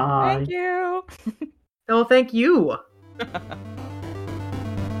 Bye-bye. Bye. Thank you. Oh, thank you.